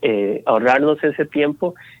ahorrarnos ese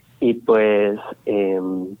tiempo y pues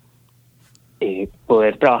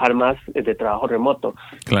poder trabajar más de trabajo remoto.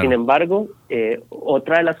 Claro. Sin embargo,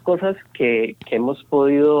 otra de las cosas que hemos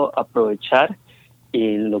podido aprovechar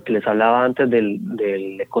y lo que les hablaba antes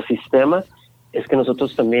del ecosistema es que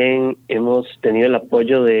nosotros también hemos tenido el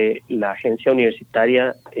apoyo de la Agencia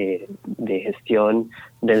Universitaria de Gestión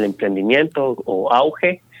del Emprendimiento o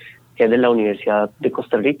AUGE, que es de la Universidad de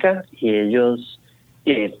Costa Rica, y ellos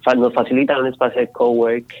nos facilitan un espacio de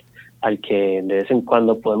cowork al que de vez en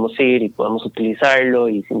cuando podemos ir y podemos utilizarlo,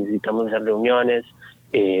 y si necesitamos hacer reuniones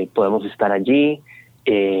podemos estar allí.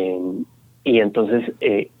 Y entonces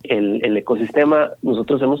el ecosistema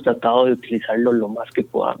nosotros hemos tratado de utilizarlo lo más que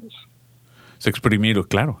podamos. Es exprimir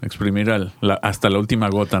hasta la última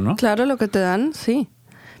gota, ¿no? Claro, lo que te dan, sí.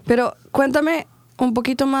 Pero cuéntame un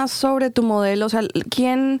poquito más sobre tu modelo. O sea,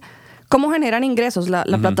 ¿cómo generan ingresos? ¿La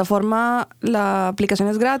plataforma, la aplicación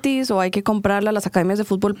es gratis o hay que comprarla? ¿Las academias de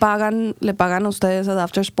fútbol le pagan a ustedes a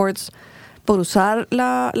Defter Sports por usar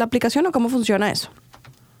la aplicación o cómo funciona eso?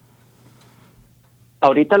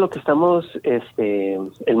 Ahorita lo que estamos,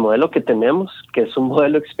 el modelo que tenemos, que es un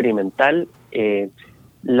modelo experimental,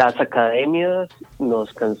 las academias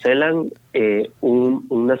nos cancelan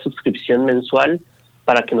una suscripción mensual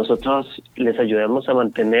para que nosotros les ayudemos a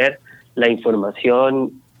mantener la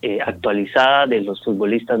información actualizada de los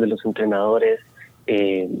futbolistas, de los entrenadores,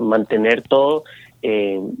 mantener todo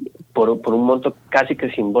por un monto casi que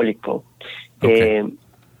simbólico. Okay.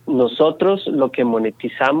 Nosotros lo que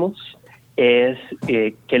monetizamos es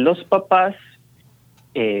que los papás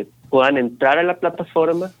puedan entrar a la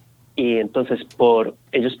plataforma y entonces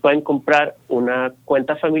ellos pueden comprar una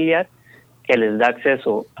cuenta familiar que les da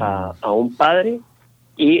acceso a un padre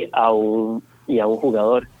y a un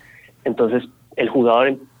jugador. Entonces el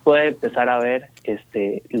jugador puede empezar a ver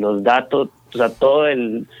los datos, o sea, todo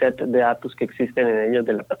el set de datos que existen en ellos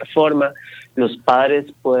de la plataforma. Los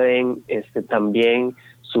padres pueden también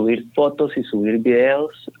subir fotos y subir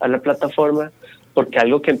videos a la plataforma, porque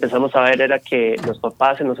algo que empezamos a ver era que los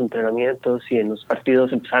papás en los entrenamientos y en los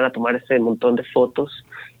partidos empezaban a tomar este montón de fotos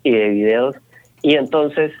y de videos, y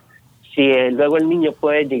entonces si luego el niño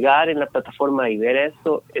puede llegar en la plataforma y ver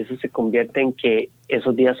esto, eso se convierte en que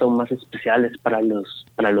esos días son más especiales para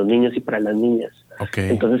los niños y para las niñas. Okay.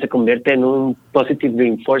 Entonces se convierte en un positive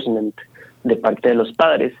reinforcement de parte de los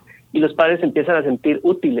padres, y los padres empiezan a sentir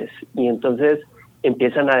útiles, y entonces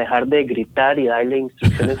empiezan a dejar de gritar y darle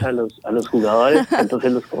instrucciones a los jugadores,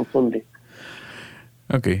 entonces los confunde.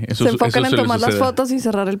 Okay, se enfocan en tomar las fotos y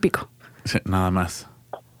cerrar el pico. Sí, nada más.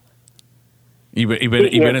 Y ver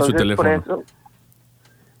en su teléfono. Eso,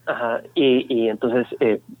 y entonces,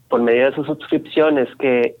 por medio de sus suscripciones,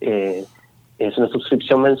 que es una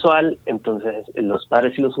suscripción mensual, entonces los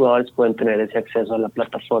padres y los jugadores pueden tener ese acceso a la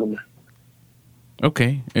plataforma. Ok,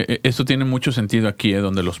 eso tiene mucho sentido aquí,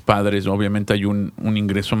 donde los padres, obviamente hay un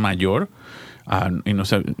ingreso mayor, y no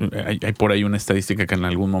sé, hay por ahí una estadística que en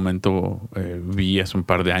algún momento vi hace un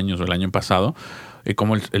par de años o el año pasado,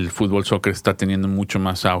 cómo el fútbol soccer está teniendo mucho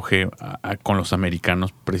más auge con los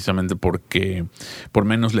americanos, precisamente por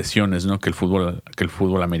menos lesiones, ¿no? que el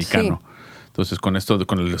fútbol americano. Sí. Entonces, con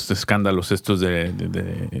los escándalos estos de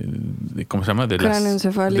 ¿cómo se llama? De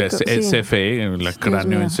cráneoencefálico, CFE, la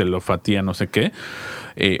cráneoencelofatía, no sé qué.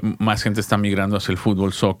 Más gente está migrando hacia el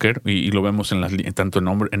fútbol, soccer, y lo vemos tanto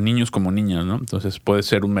en niños como niñas, ¿no? Entonces puede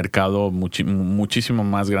ser un mercado muchísimo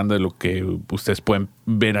más grande de lo que ustedes pueden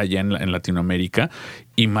ver allá en Latinoamérica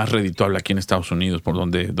y más redituable aquí en Estados Unidos, por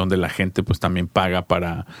donde la gente pues también paga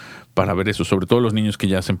para ver eso, sobre todo los niños que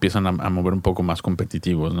ya se empiezan a mover un poco más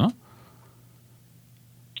competitivos, ¿no?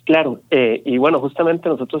 Claro, y bueno, justamente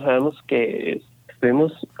nosotros sabemos que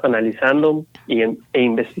estuvimos analizando e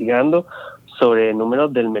investigando sobre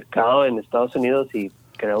números del mercado en Estados Unidos, y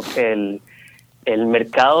creo que el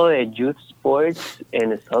mercado de youth sports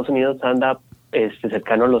en Estados Unidos anda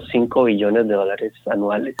cercano a los $5 billones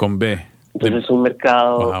anuales. Con B. Entonces es un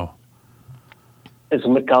mercado, wow. Es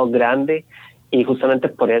un mercado grande, y justamente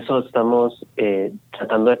por eso estamos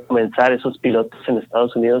tratando de comenzar esos pilotos en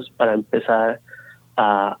Estados Unidos para empezar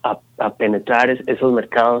a penetrar esos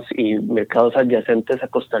mercados y mercados adyacentes a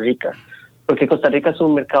Costa Rica. Porque Costa Rica es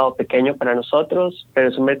un mercado pequeño para nosotros, pero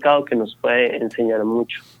es un mercado que nos puede enseñar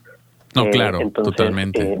mucho. No, claro, entonces,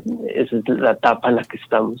 totalmente. Esa es la etapa en la que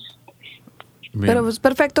estamos. Bien. Pero es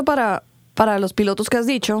perfecto para los pilotos que has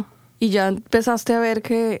dicho, y ya empezaste a ver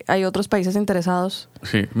que hay otros países interesados.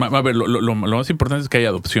 Sí, a ver, lo más importante es que hay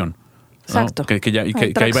adopción. ¿no? Exacto. Que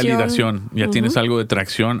hay validación. Ya tienes algo de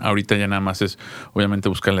tracción. Ahorita ya nada más es, obviamente,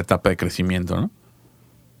 buscar la etapa de crecimiento, ¿no?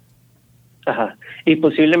 Ajá. Y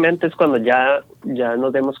posiblemente es cuando ya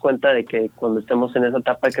nos demos cuenta de que cuando estemos en esa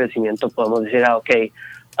etapa de crecimiento podemos decir, ok,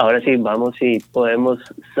 ahora sí vamos y podemos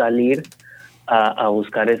salir a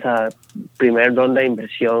buscar esa primera ronda de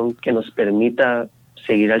inversión que nos permita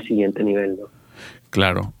seguir al siguiente nivel, ¿no?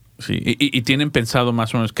 Claro, sí. ¿Y tienen pensado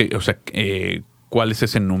más o menos cuál es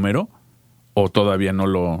ese número, o todavía no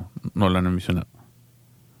lo han mencionado?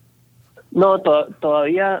 No,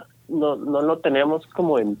 todavía no lo tenemos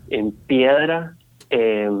como en piedra.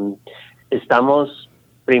 Estamos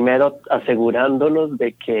primero asegurándonos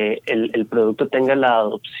de que el producto tenga la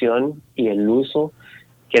adopción y el uso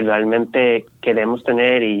que realmente queremos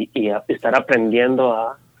tener, y estar aprendiendo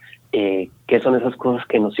a qué son esas cosas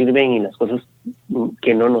que nos sirven y las cosas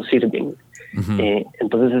que no nos sirven. Uh-huh.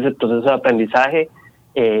 Entonces ese proceso de aprendizaje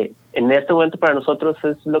en este momento para nosotros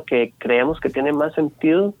es lo que creemos que tiene más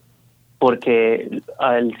sentido, porque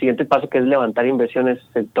el siguiente paso, que es levantar inversiones,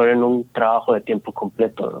 se torna en un trabajo de tiempo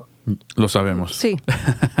completo, ¿no? Lo sabemos. Sí.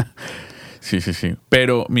 Sí.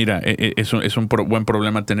 Pero mira, es un buen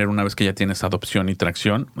problema tener una vez que ya tienes adopción y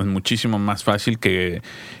tracción. Es muchísimo más fácil que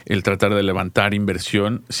el tratar de levantar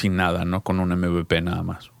inversión sin nada, ¿no? Con un MVP nada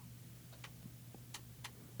más.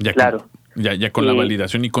 Claro. Ya con la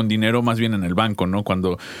validación y con dinero más bien en el banco, ¿no?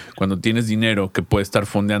 Cuando tienes dinero que puede estar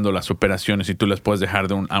fondeando las operaciones y tú las puedes dejar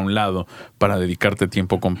a un lado para dedicarte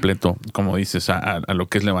tiempo completo, como dices, a lo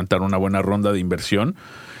que es levantar una buena ronda de inversión.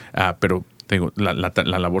 Pero te digo, la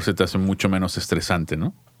labor se te hace mucho menos estresante,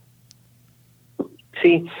 ¿no?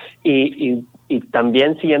 Sí, y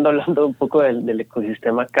también siguiendo hablando un poco del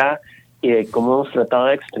ecosistema acá y de cómo hemos tratado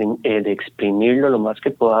de exprimirlo lo más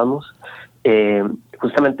que podamos.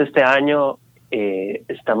 Justamente este año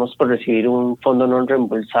estamos por recibir un fondo no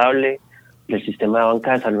reembolsable del sistema de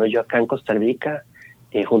banca de desarrollo acá en Costa Rica,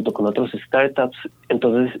 junto con otros startups.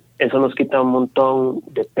 Entonces eso nos quita un montón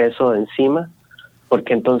de peso de encima,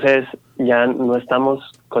 porque entonces ya no estamos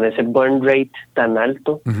con ese burn rate tan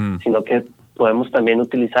alto, uh-huh, sino que podemos también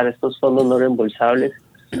utilizar estos fondos no reembolsables,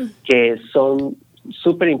 que son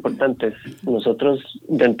súper importantes. Nosotros,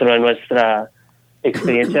 dentro de nuestra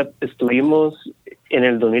experiencia, estuvimos en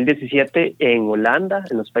el 2017 en Holanda,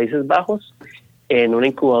 en los Países Bajos, en una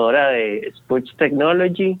incubadora de Sports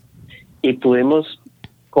Technology, y pudimos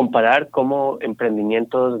comparar cómo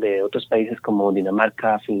emprendimientos de otros países como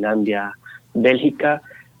Dinamarca, Finlandia, Bélgica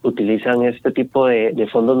utilizan este tipo de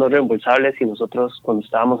fondos no reembolsables, y nosotros cuando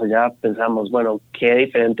estábamos allá pensamos, bueno, qué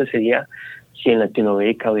diferente sería si en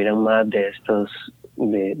Latinoamérica hubieran más de estos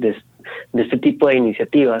de este tipo de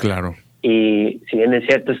iniciativas. Claro. Y si bien es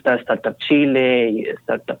cierto, está Startup Chile y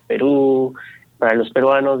Startup Perú, para los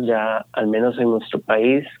peruanos ya, al menos en nuestro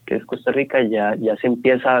país, que es Costa Rica, ya se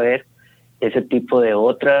empieza a ver ese tipo de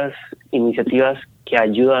otras iniciativas que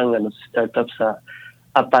ayudan a los startups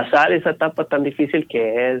a pasar esa etapa tan difícil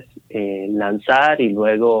que es lanzar y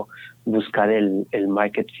luego buscar el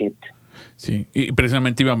market fit. Sí, y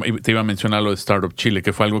precisamente te iba a mencionar lo de Startup Chile,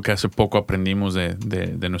 que fue algo que hace poco aprendimos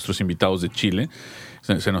de nuestros invitados de Chile.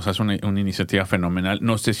 Se nos hace una iniciativa fenomenal.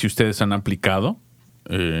 No sé si ustedes han aplicado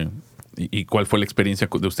y cuál fue la experiencia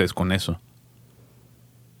de ustedes con eso.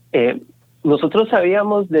 Nosotros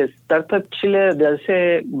sabíamos de Startup Chile desde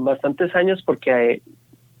hace bastantes años porque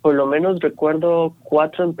por lo menos recuerdo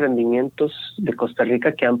 4 emprendimientos de Costa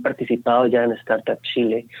Rica que han participado ya en Startup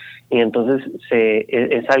Chile, y entonces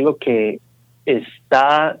es algo que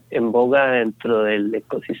está en boga dentro del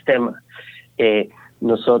ecosistema.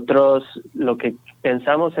 Nosotros lo que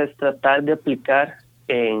pensamos es tratar de aplicar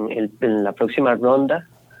en la próxima ronda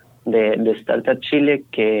de Startup Chile,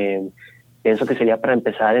 que pienso que sería para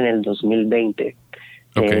empezar en el 2020.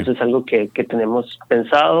 Okay. Eso es algo que tenemos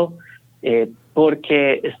pensado,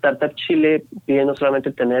 porque Startup Chile pide no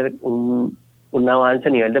solamente tener un avance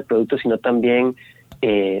a nivel de producto, sino también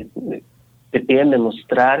te piden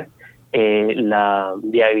demostrar la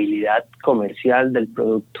viabilidad comercial del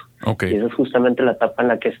producto. Okay. Y esa es justamente la etapa en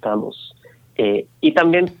la que estamos. Y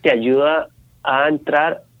también te ayuda a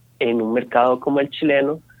entrar en un mercado como el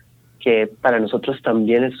chileno, que para nosotros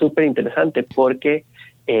también es súper interesante, porque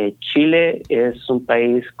Chile es un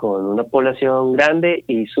país con una población grande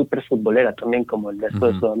y súper futbolera también, como el resto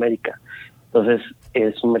de Sudamérica. Entonces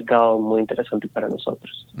es un mercado muy interesante para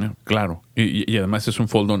nosotros. Claro, y además es un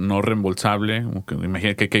fondo no reembolsable.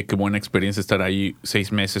 Imagínate qué buena experiencia estar ahí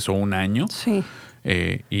 6 meses o un año. Sí.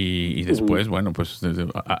 Y después, bueno, pues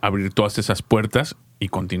abrir todas esas puertas y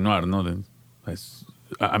continuar, ¿no?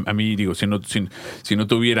 A mí, digo, si no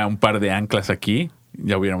tuviera un par de anclas aquí,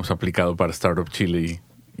 ya hubiéramos aplicado para Startup Chile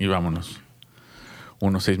y vámonos.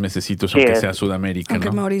 Unos 6 mesecitos, aunque sea Sudamérica, aunque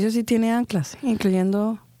 ¿no? Mauricio sí tiene anclas,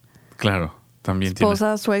 incluyendo... Claro, también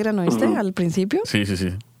esposa, suegra, ¿no viste? Al principio. Sí.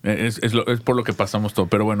 Es por lo que pasamos todo.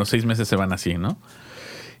 Pero bueno, 6 meses se van así, ¿no?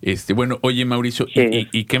 Bueno, oye, Mauricio, Sí.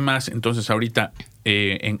 ¿y qué más? Entonces, ahorita,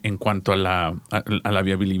 en cuanto a la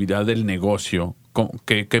viabilidad del negocio,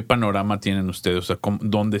 ¿qué panorama tienen ustedes? O sea,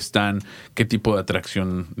 ¿dónde están? ¿Qué tipo de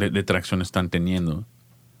tracción están teniendo?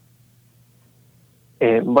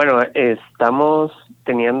 Bueno, estamos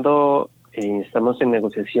en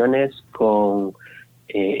negociaciones con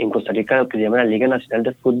en Costa Rica lo que se llama la Liga Nacional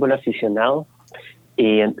de Fútbol Aficionado,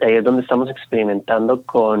 y ahí es donde estamos experimentando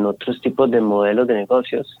con otros tipos de modelos de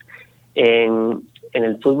negocios. En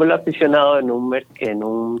el fútbol aficionado, en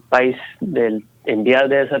un país en vías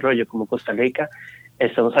de desarrollo como Costa Rica,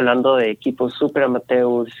 estamos hablando de equipos súper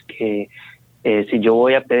amateurs que si yo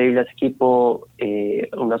voy a pedirle a ese equipo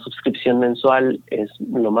una suscripción mensual,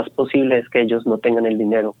 lo más posible es que ellos no tengan el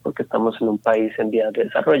dinero, porque estamos en un país en vías de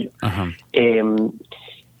desarrollo.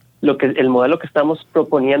 El modelo que estamos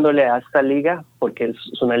proponiéndole a esta liga, porque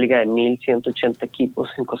es una liga de 1,180 equipos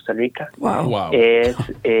en Costa Rica, Wow.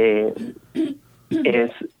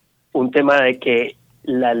 es un tema de que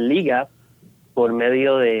la liga, por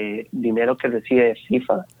medio de dinero que recibe de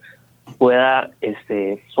FIFA, pueda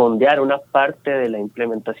fondear una parte de la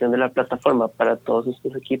implementación de la plataforma para todos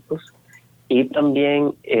estos equipos, y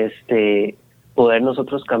también poder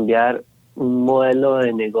nosotros cambiar un modelo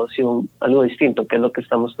de negocio algo distinto, que es lo que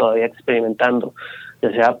estamos todavía experimentando, ya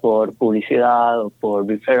sea por publicidad o por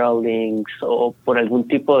referral links o por algún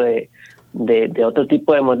tipo de otro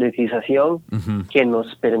tipo de monetización que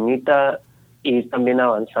nos permita ir también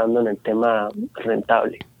avanzando en el tema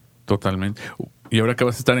rentable. Totalmente. Y ahora que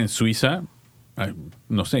vas a estar en Suiza,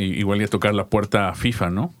 no sé, igual ya tocar la puerta a FIFA,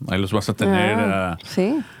 ¿no? Ahí los vas a tener.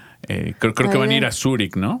 Sí. Creo que van a ir a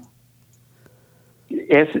Zúrich, ¿no?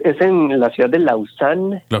 Es en la ciudad de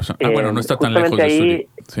Lausanne. Bueno, no está tan lejos de Zúrich.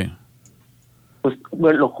 Sí.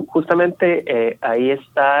 Justamente ahí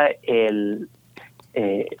está el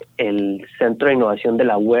Centro de Innovación de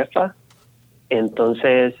la UEFA.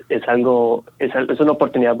 Entonces es una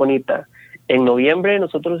oportunidad bonita. En noviembre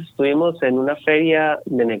nosotros estuvimos en una feria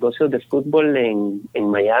de negocios de fútbol en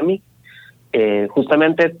Miami,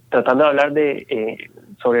 justamente tratando de hablar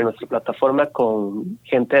sobre nuestra plataforma con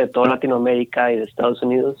gente de toda Latinoamérica y de Estados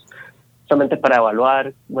Unidos, justamente para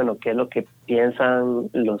evaluar, bueno, qué es lo que piensan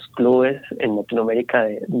los clubes en Latinoamérica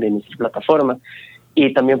de nuestra plataforma.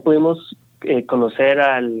 Y también pudimos conocer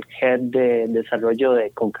al head de desarrollo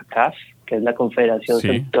de CONCACAF, que es la Confederación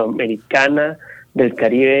Centroamericana del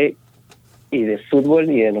Caribe y de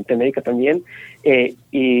fútbol, y de Norteamérica también,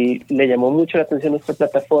 y le llamó mucho la atención nuestra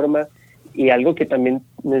plataforma. Y algo que también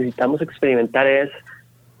necesitamos experimentar es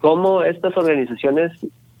cómo estas organizaciones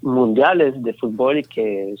mundiales de fútbol, y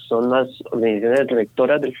que son las organizaciones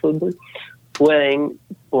rectoras del fútbol, pueden,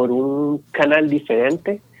 por un canal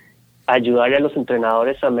diferente, ayudarle a los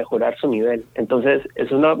entrenadores a mejorar su nivel. Entonces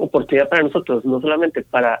es una oportunidad para nosotros, no solamente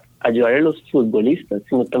para ayudarle a los futbolistas,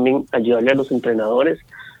 sino también ayudarle a los entrenadores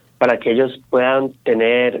para que ellos puedan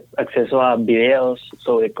tener acceso a videos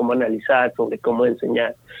sobre cómo analizar, sobre cómo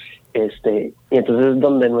enseñar. Y entonces es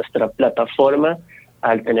donde nuestra plataforma,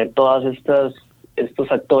 al tener todas estas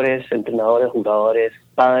estos actores, entrenadores, jugadores,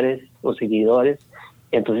 padres o seguidores,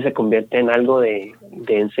 entonces se convierte en algo de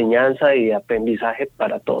enseñanza y de aprendizaje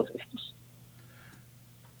para todos estos.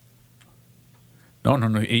 No.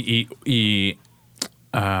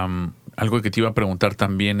 Algo que te iba a preguntar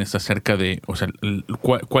también es acerca de, o sea,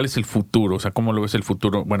 ¿cuál es el futuro? O sea, ¿cómo lo ves el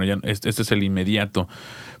futuro? Bueno, ya este es el inmediato,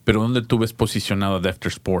 pero ¿dónde tú ves posicionado a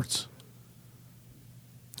Defter Sports?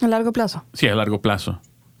 A largo plazo. Sí, a largo plazo.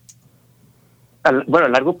 A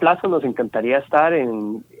largo plazo nos encantaría estar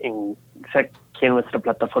o sea, que nuestra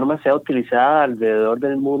plataforma sea utilizada alrededor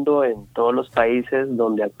del mundo en todos los países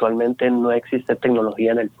donde actualmente no existe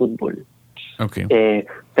tecnología en el fútbol. Okay.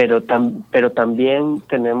 Pero también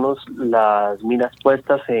tenemos las miras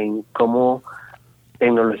puestas en cómo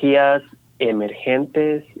tecnologías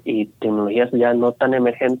emergentes y tecnologías ya no tan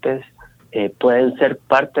emergentes pueden ser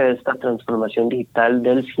parte de esta transformación digital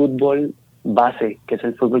del fútbol base, que es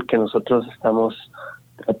el fútbol que nosotros estamos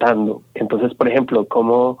tratando. Entonces, por ejemplo,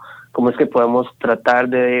 ¿cómo es que podemos tratar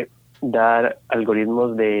de dar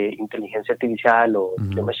algoritmos de inteligencia artificial o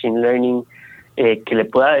de machine learning que le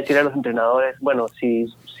pueda decir a los entrenadores, bueno, si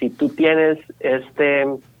tú tienes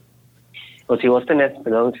si vos tenés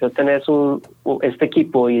este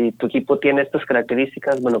equipo y tu equipo tiene estas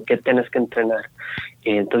características, bueno, ¿qué tienes que entrenar?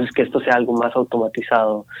 Entonces, que esto sea algo más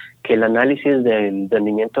automatizado, que el análisis del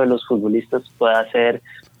rendimiento de los futbolistas pueda ser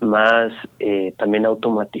más también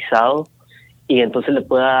automatizado, y entonces le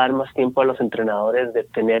pueda dar más tiempo a los entrenadores de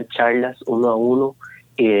tener charlas uno a uno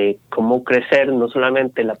y de cómo crecer no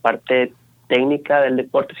solamente la parte técnica del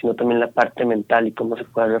deporte, sino también la parte mental y cómo se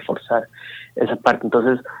puede reforzar esa parte.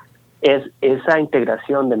 Entonces, esa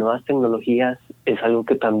integración de nuevas tecnologías es algo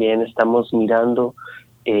que también estamos mirando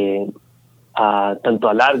tanto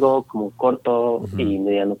a largo como corto y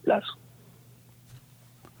mediano plazo.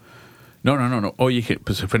 No. Oye,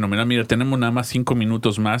 pues fenomenal. Mira, tenemos nada más 5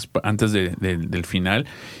 minutos más antes del final,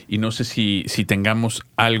 y no sé si tengamos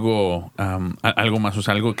algo más, o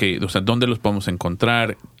sea, algo que, o sea, ¿dónde los podemos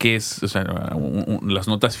encontrar? ¿Qué es, o sea, las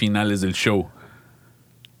notas finales del show?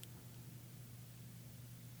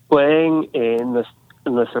 Pueden,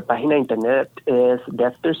 nuestra página de internet es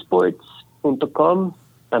deftersports.com,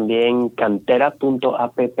 también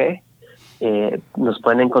cantera.app, nos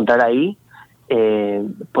pueden encontrar ahí.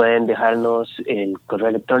 Pueden dejarnos el correo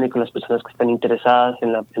electrónico las personas que están interesadas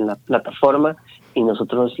en la plataforma y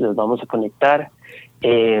nosotros les vamos a conectar.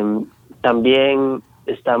 También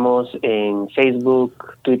estamos en Facebook,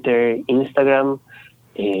 Twitter, Instagram.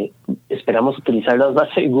 Esperamos utilizarlos más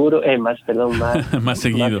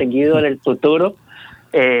seguido en el futuro,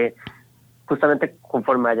 justamente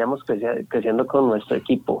conforme vayamos creciendo con nuestro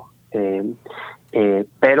equipo.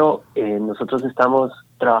 Pero nosotros estamos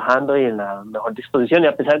trabajando y en la mejor disposición, y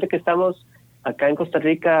a pesar de que estamos acá en Costa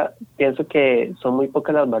Rica, pienso que son muy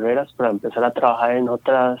pocas las barreras para empezar a trabajar en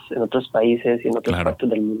otros países y en otras partes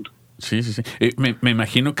del mundo. Sí. Me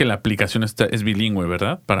imagino que la aplicación es bilingüe,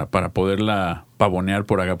 ¿verdad? Para poderla pavonear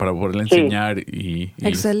por acá, para poderla enseñar. Y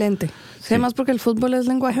excelente. Sí, además porque el fútbol es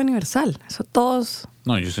lenguaje universal. Eso todos...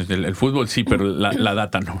 No, yo sé, el fútbol sí, pero la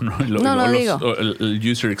data no.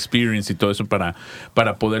 El user experience y todo eso para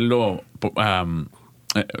poderlo pero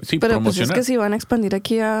promocionar. Pues es que si van a expandir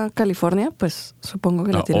aquí a California, pues supongo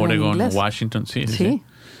que la tienen Oregon, en inglés. Washington, sí.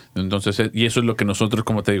 Entonces, y eso es lo que nosotros,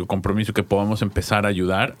 como te digo, compromiso, que podamos empezar a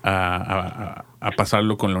ayudar a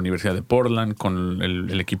pasarlo con la Universidad de Portland, con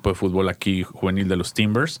el equipo de fútbol aquí juvenil de los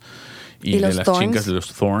Timbers y de las chicas de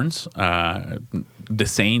los Thorns, The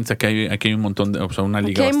Saints. Aquí hay un montón de, o sea, una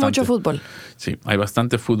liga aquí hay bastante, mucho fútbol. Sí, hay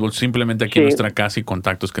bastante fútbol, simplemente aquí en nuestra casa y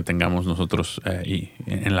contactos que tengamos nosotros y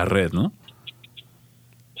en la red, ¿no?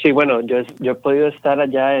 Sí, bueno, yo he podido estar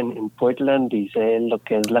allá en Portland y sé lo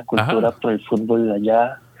que es la cultura por el fútbol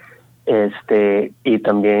allá. Y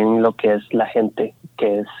también lo que es la gente,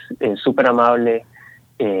 que es súper amable.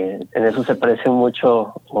 En eso se parece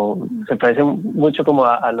mucho como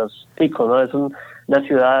a los ticos, ¿no? Es una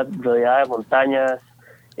ciudad rodeada de montañas,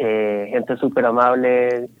 gente súper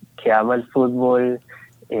amable que ama el fútbol.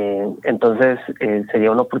 Entonces sería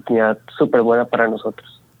una oportunidad súper buena para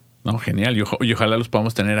nosotros. No, genial. Y ojalá los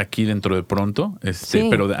podamos tener aquí dentro de pronto. Sí.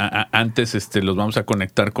 Pero antes los vamos a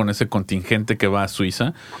conectar con ese contingente que va a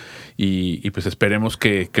Suiza. Y pues esperemos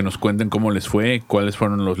que nos cuenten cómo les fue, cuáles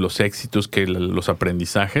fueron los éxitos, los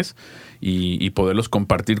aprendizajes, y poderlos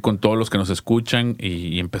compartir con todos los que nos escuchan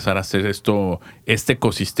y empezar a hacer este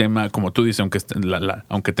ecosistema, como tú dices,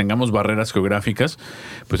 aunque tengamos barreras geográficas,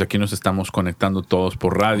 pues aquí nos estamos conectando todos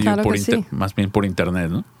por radio, Claro que sí. más bien por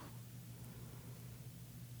internet, ¿no?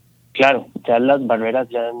 claro, ya las barreras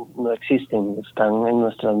ya no existen, están en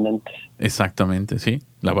nuestras mentes. Exactamente, sí.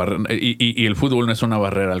 La barrera, y el fútbol no es una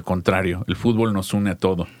barrera, al contrario, el fútbol nos une a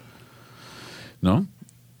todo, ¿no?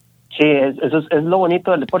 Sí, eso es lo bonito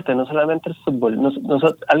del deporte, no solamente el fútbol.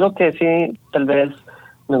 Algo que sí tal vez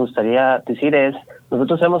me gustaría decir es,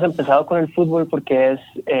 nosotros hemos empezado con el fútbol porque es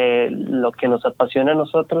lo que nos apasiona a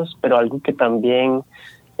nosotros, pero algo que también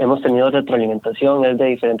hemos tenido retroalimentación es de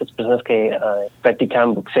diferentes personas que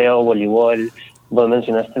practican boxeo, voleibol, vos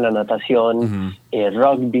mencionaste la natación,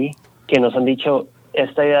 rugby, que nos han dicho,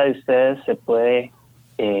 esta idea de ustedes se puede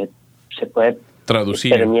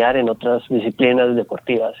traducir, permear en otras disciplinas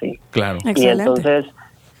deportivas, sí. Claro. Y entonces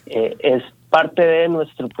es parte de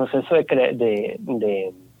nuestro proceso de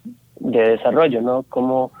desarrollo, ¿no?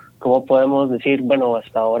 ¿Cómo podemos decir, bueno,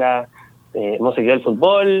 hasta ahora hemos seguido el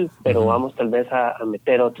fútbol, pero vamos tal vez a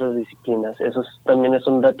meter otras disciplinas? Eso también es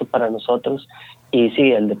un reto para nosotros. Y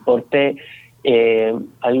sí, el deporte,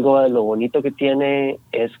 algo de lo bonito que tiene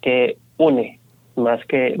es que une, más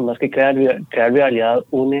que crear rivalidad,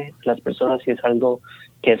 une las personas y es algo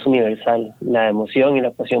que es universal. La emoción y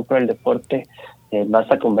la pasión por el deporte,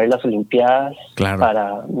 basta con ver las Olimpiadas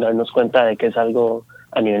para darnos cuenta de que es algo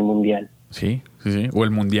a nivel mundial. Sí. O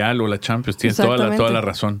el Mundial o la Champions, tienes toda la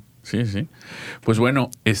razón. Sí. Pues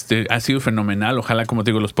bueno, ha sido fenomenal. Ojalá, como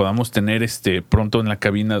te digo, los podamos tener pronto en la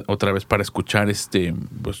cabina otra vez para escuchar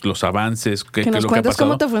pues los avances. Que nos cuentes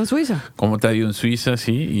cómo te fue en Suiza. Cómo te ha ido en Suiza,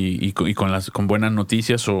 sí, y con buenas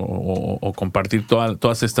noticias o compartir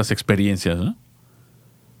todas estas experiencias, ¿no?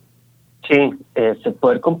 Sí,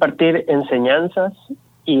 poder compartir enseñanzas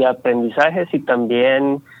y aprendizajes y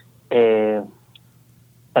también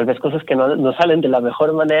tal vez cosas que no salen de la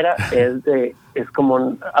mejor manera, es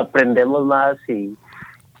como aprendemos más y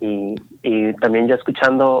también ya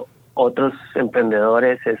escuchando otros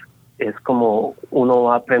emprendedores es como uno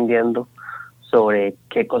va aprendiendo sobre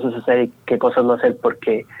qué cosas hacer y qué cosas no hacer,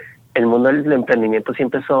 porque el mundo del emprendimiento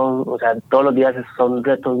siempre todos los días son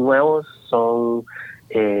retos nuevos, son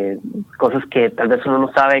cosas que tal vez uno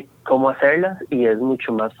no sabe cómo hacerlas y es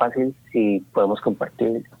mucho más fácil si podemos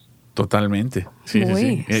compartirlas. Totalmente. Sí.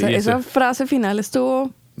 Esa frase final estuvo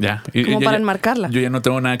para enmarcarla. Yo ya no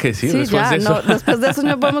tengo nada que decir después de eso. Después de eso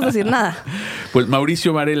no podemos decir nada. Pues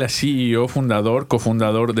Mauricio Varela, CEO,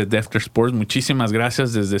 cofundador de Defter Sports, muchísimas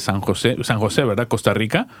gracias desde San José, ¿verdad? Costa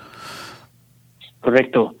Rica.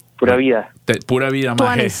 Correcto. Pura vida. Pura vida,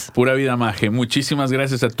 maje. Muchísimas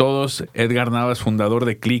gracias a todos. Edgar Navas, fundador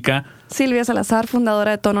de Clica. Silvia Salazar,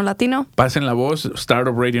 fundadora de Tono Latino. Pasen la voz,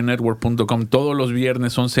 startupradionetwork.com. Todos los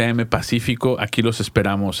viernes, 11 a.m. Pacífico. Aquí los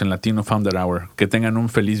esperamos en Latino Founder Hour. Que tengan un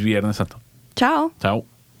feliz viernes a todos. Chao.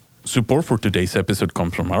 Support for today's episode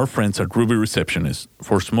comes from our friends at Ruby Receptionist.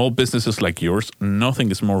 For small businesses like yours,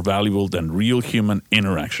 nothing is more valuable than real human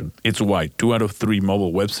interaction. It's why 2 out of 3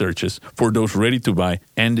 mobile web searches for those ready to buy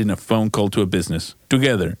end in a phone call to a business.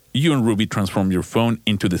 Together, you and Ruby transform your phone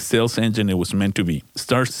into the sales engine it was meant to be.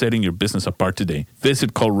 Start setting your business apart today.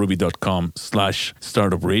 Visit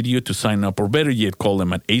callruby.com/startupradio to sign up, or better yet, call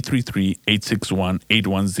them at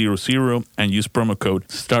 833-861-8100 and use promo code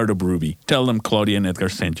StartupRuby. Tell them Claudia and Edgar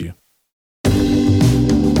sent you.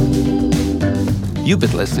 You've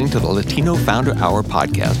been listening to the Latino Founder Hour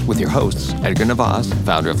podcast with your hosts, Edgar Navas,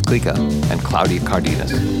 founder of Clica, and Claudia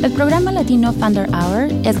Cardenas. El programa Latino Founder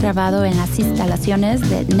Hour es grabado en las instalaciones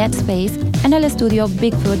de NetSpace en el estudio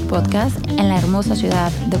Bigfoot Podcast en la hermosa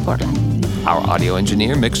ciudad de Portland. Our audio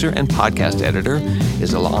engineer, mixer, and podcast editor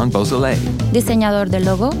is Alon Beausoleil. Diseñador de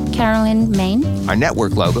logo, Carolyn Main. Our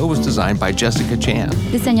network logo was designed by Jessica Chan.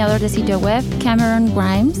 Diseñador de sitio web, Cameron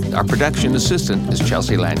Grimes. Our production assistant is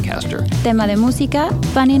Chelsea Lancaster. Tema de música,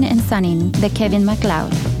 Funnin' and Sunning, de Kevin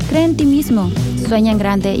MacLeod. Cree en ti mismo, sueña en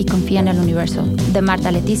grande y confía en el universo, de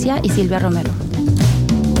Marta Leticia y Silvia Romero.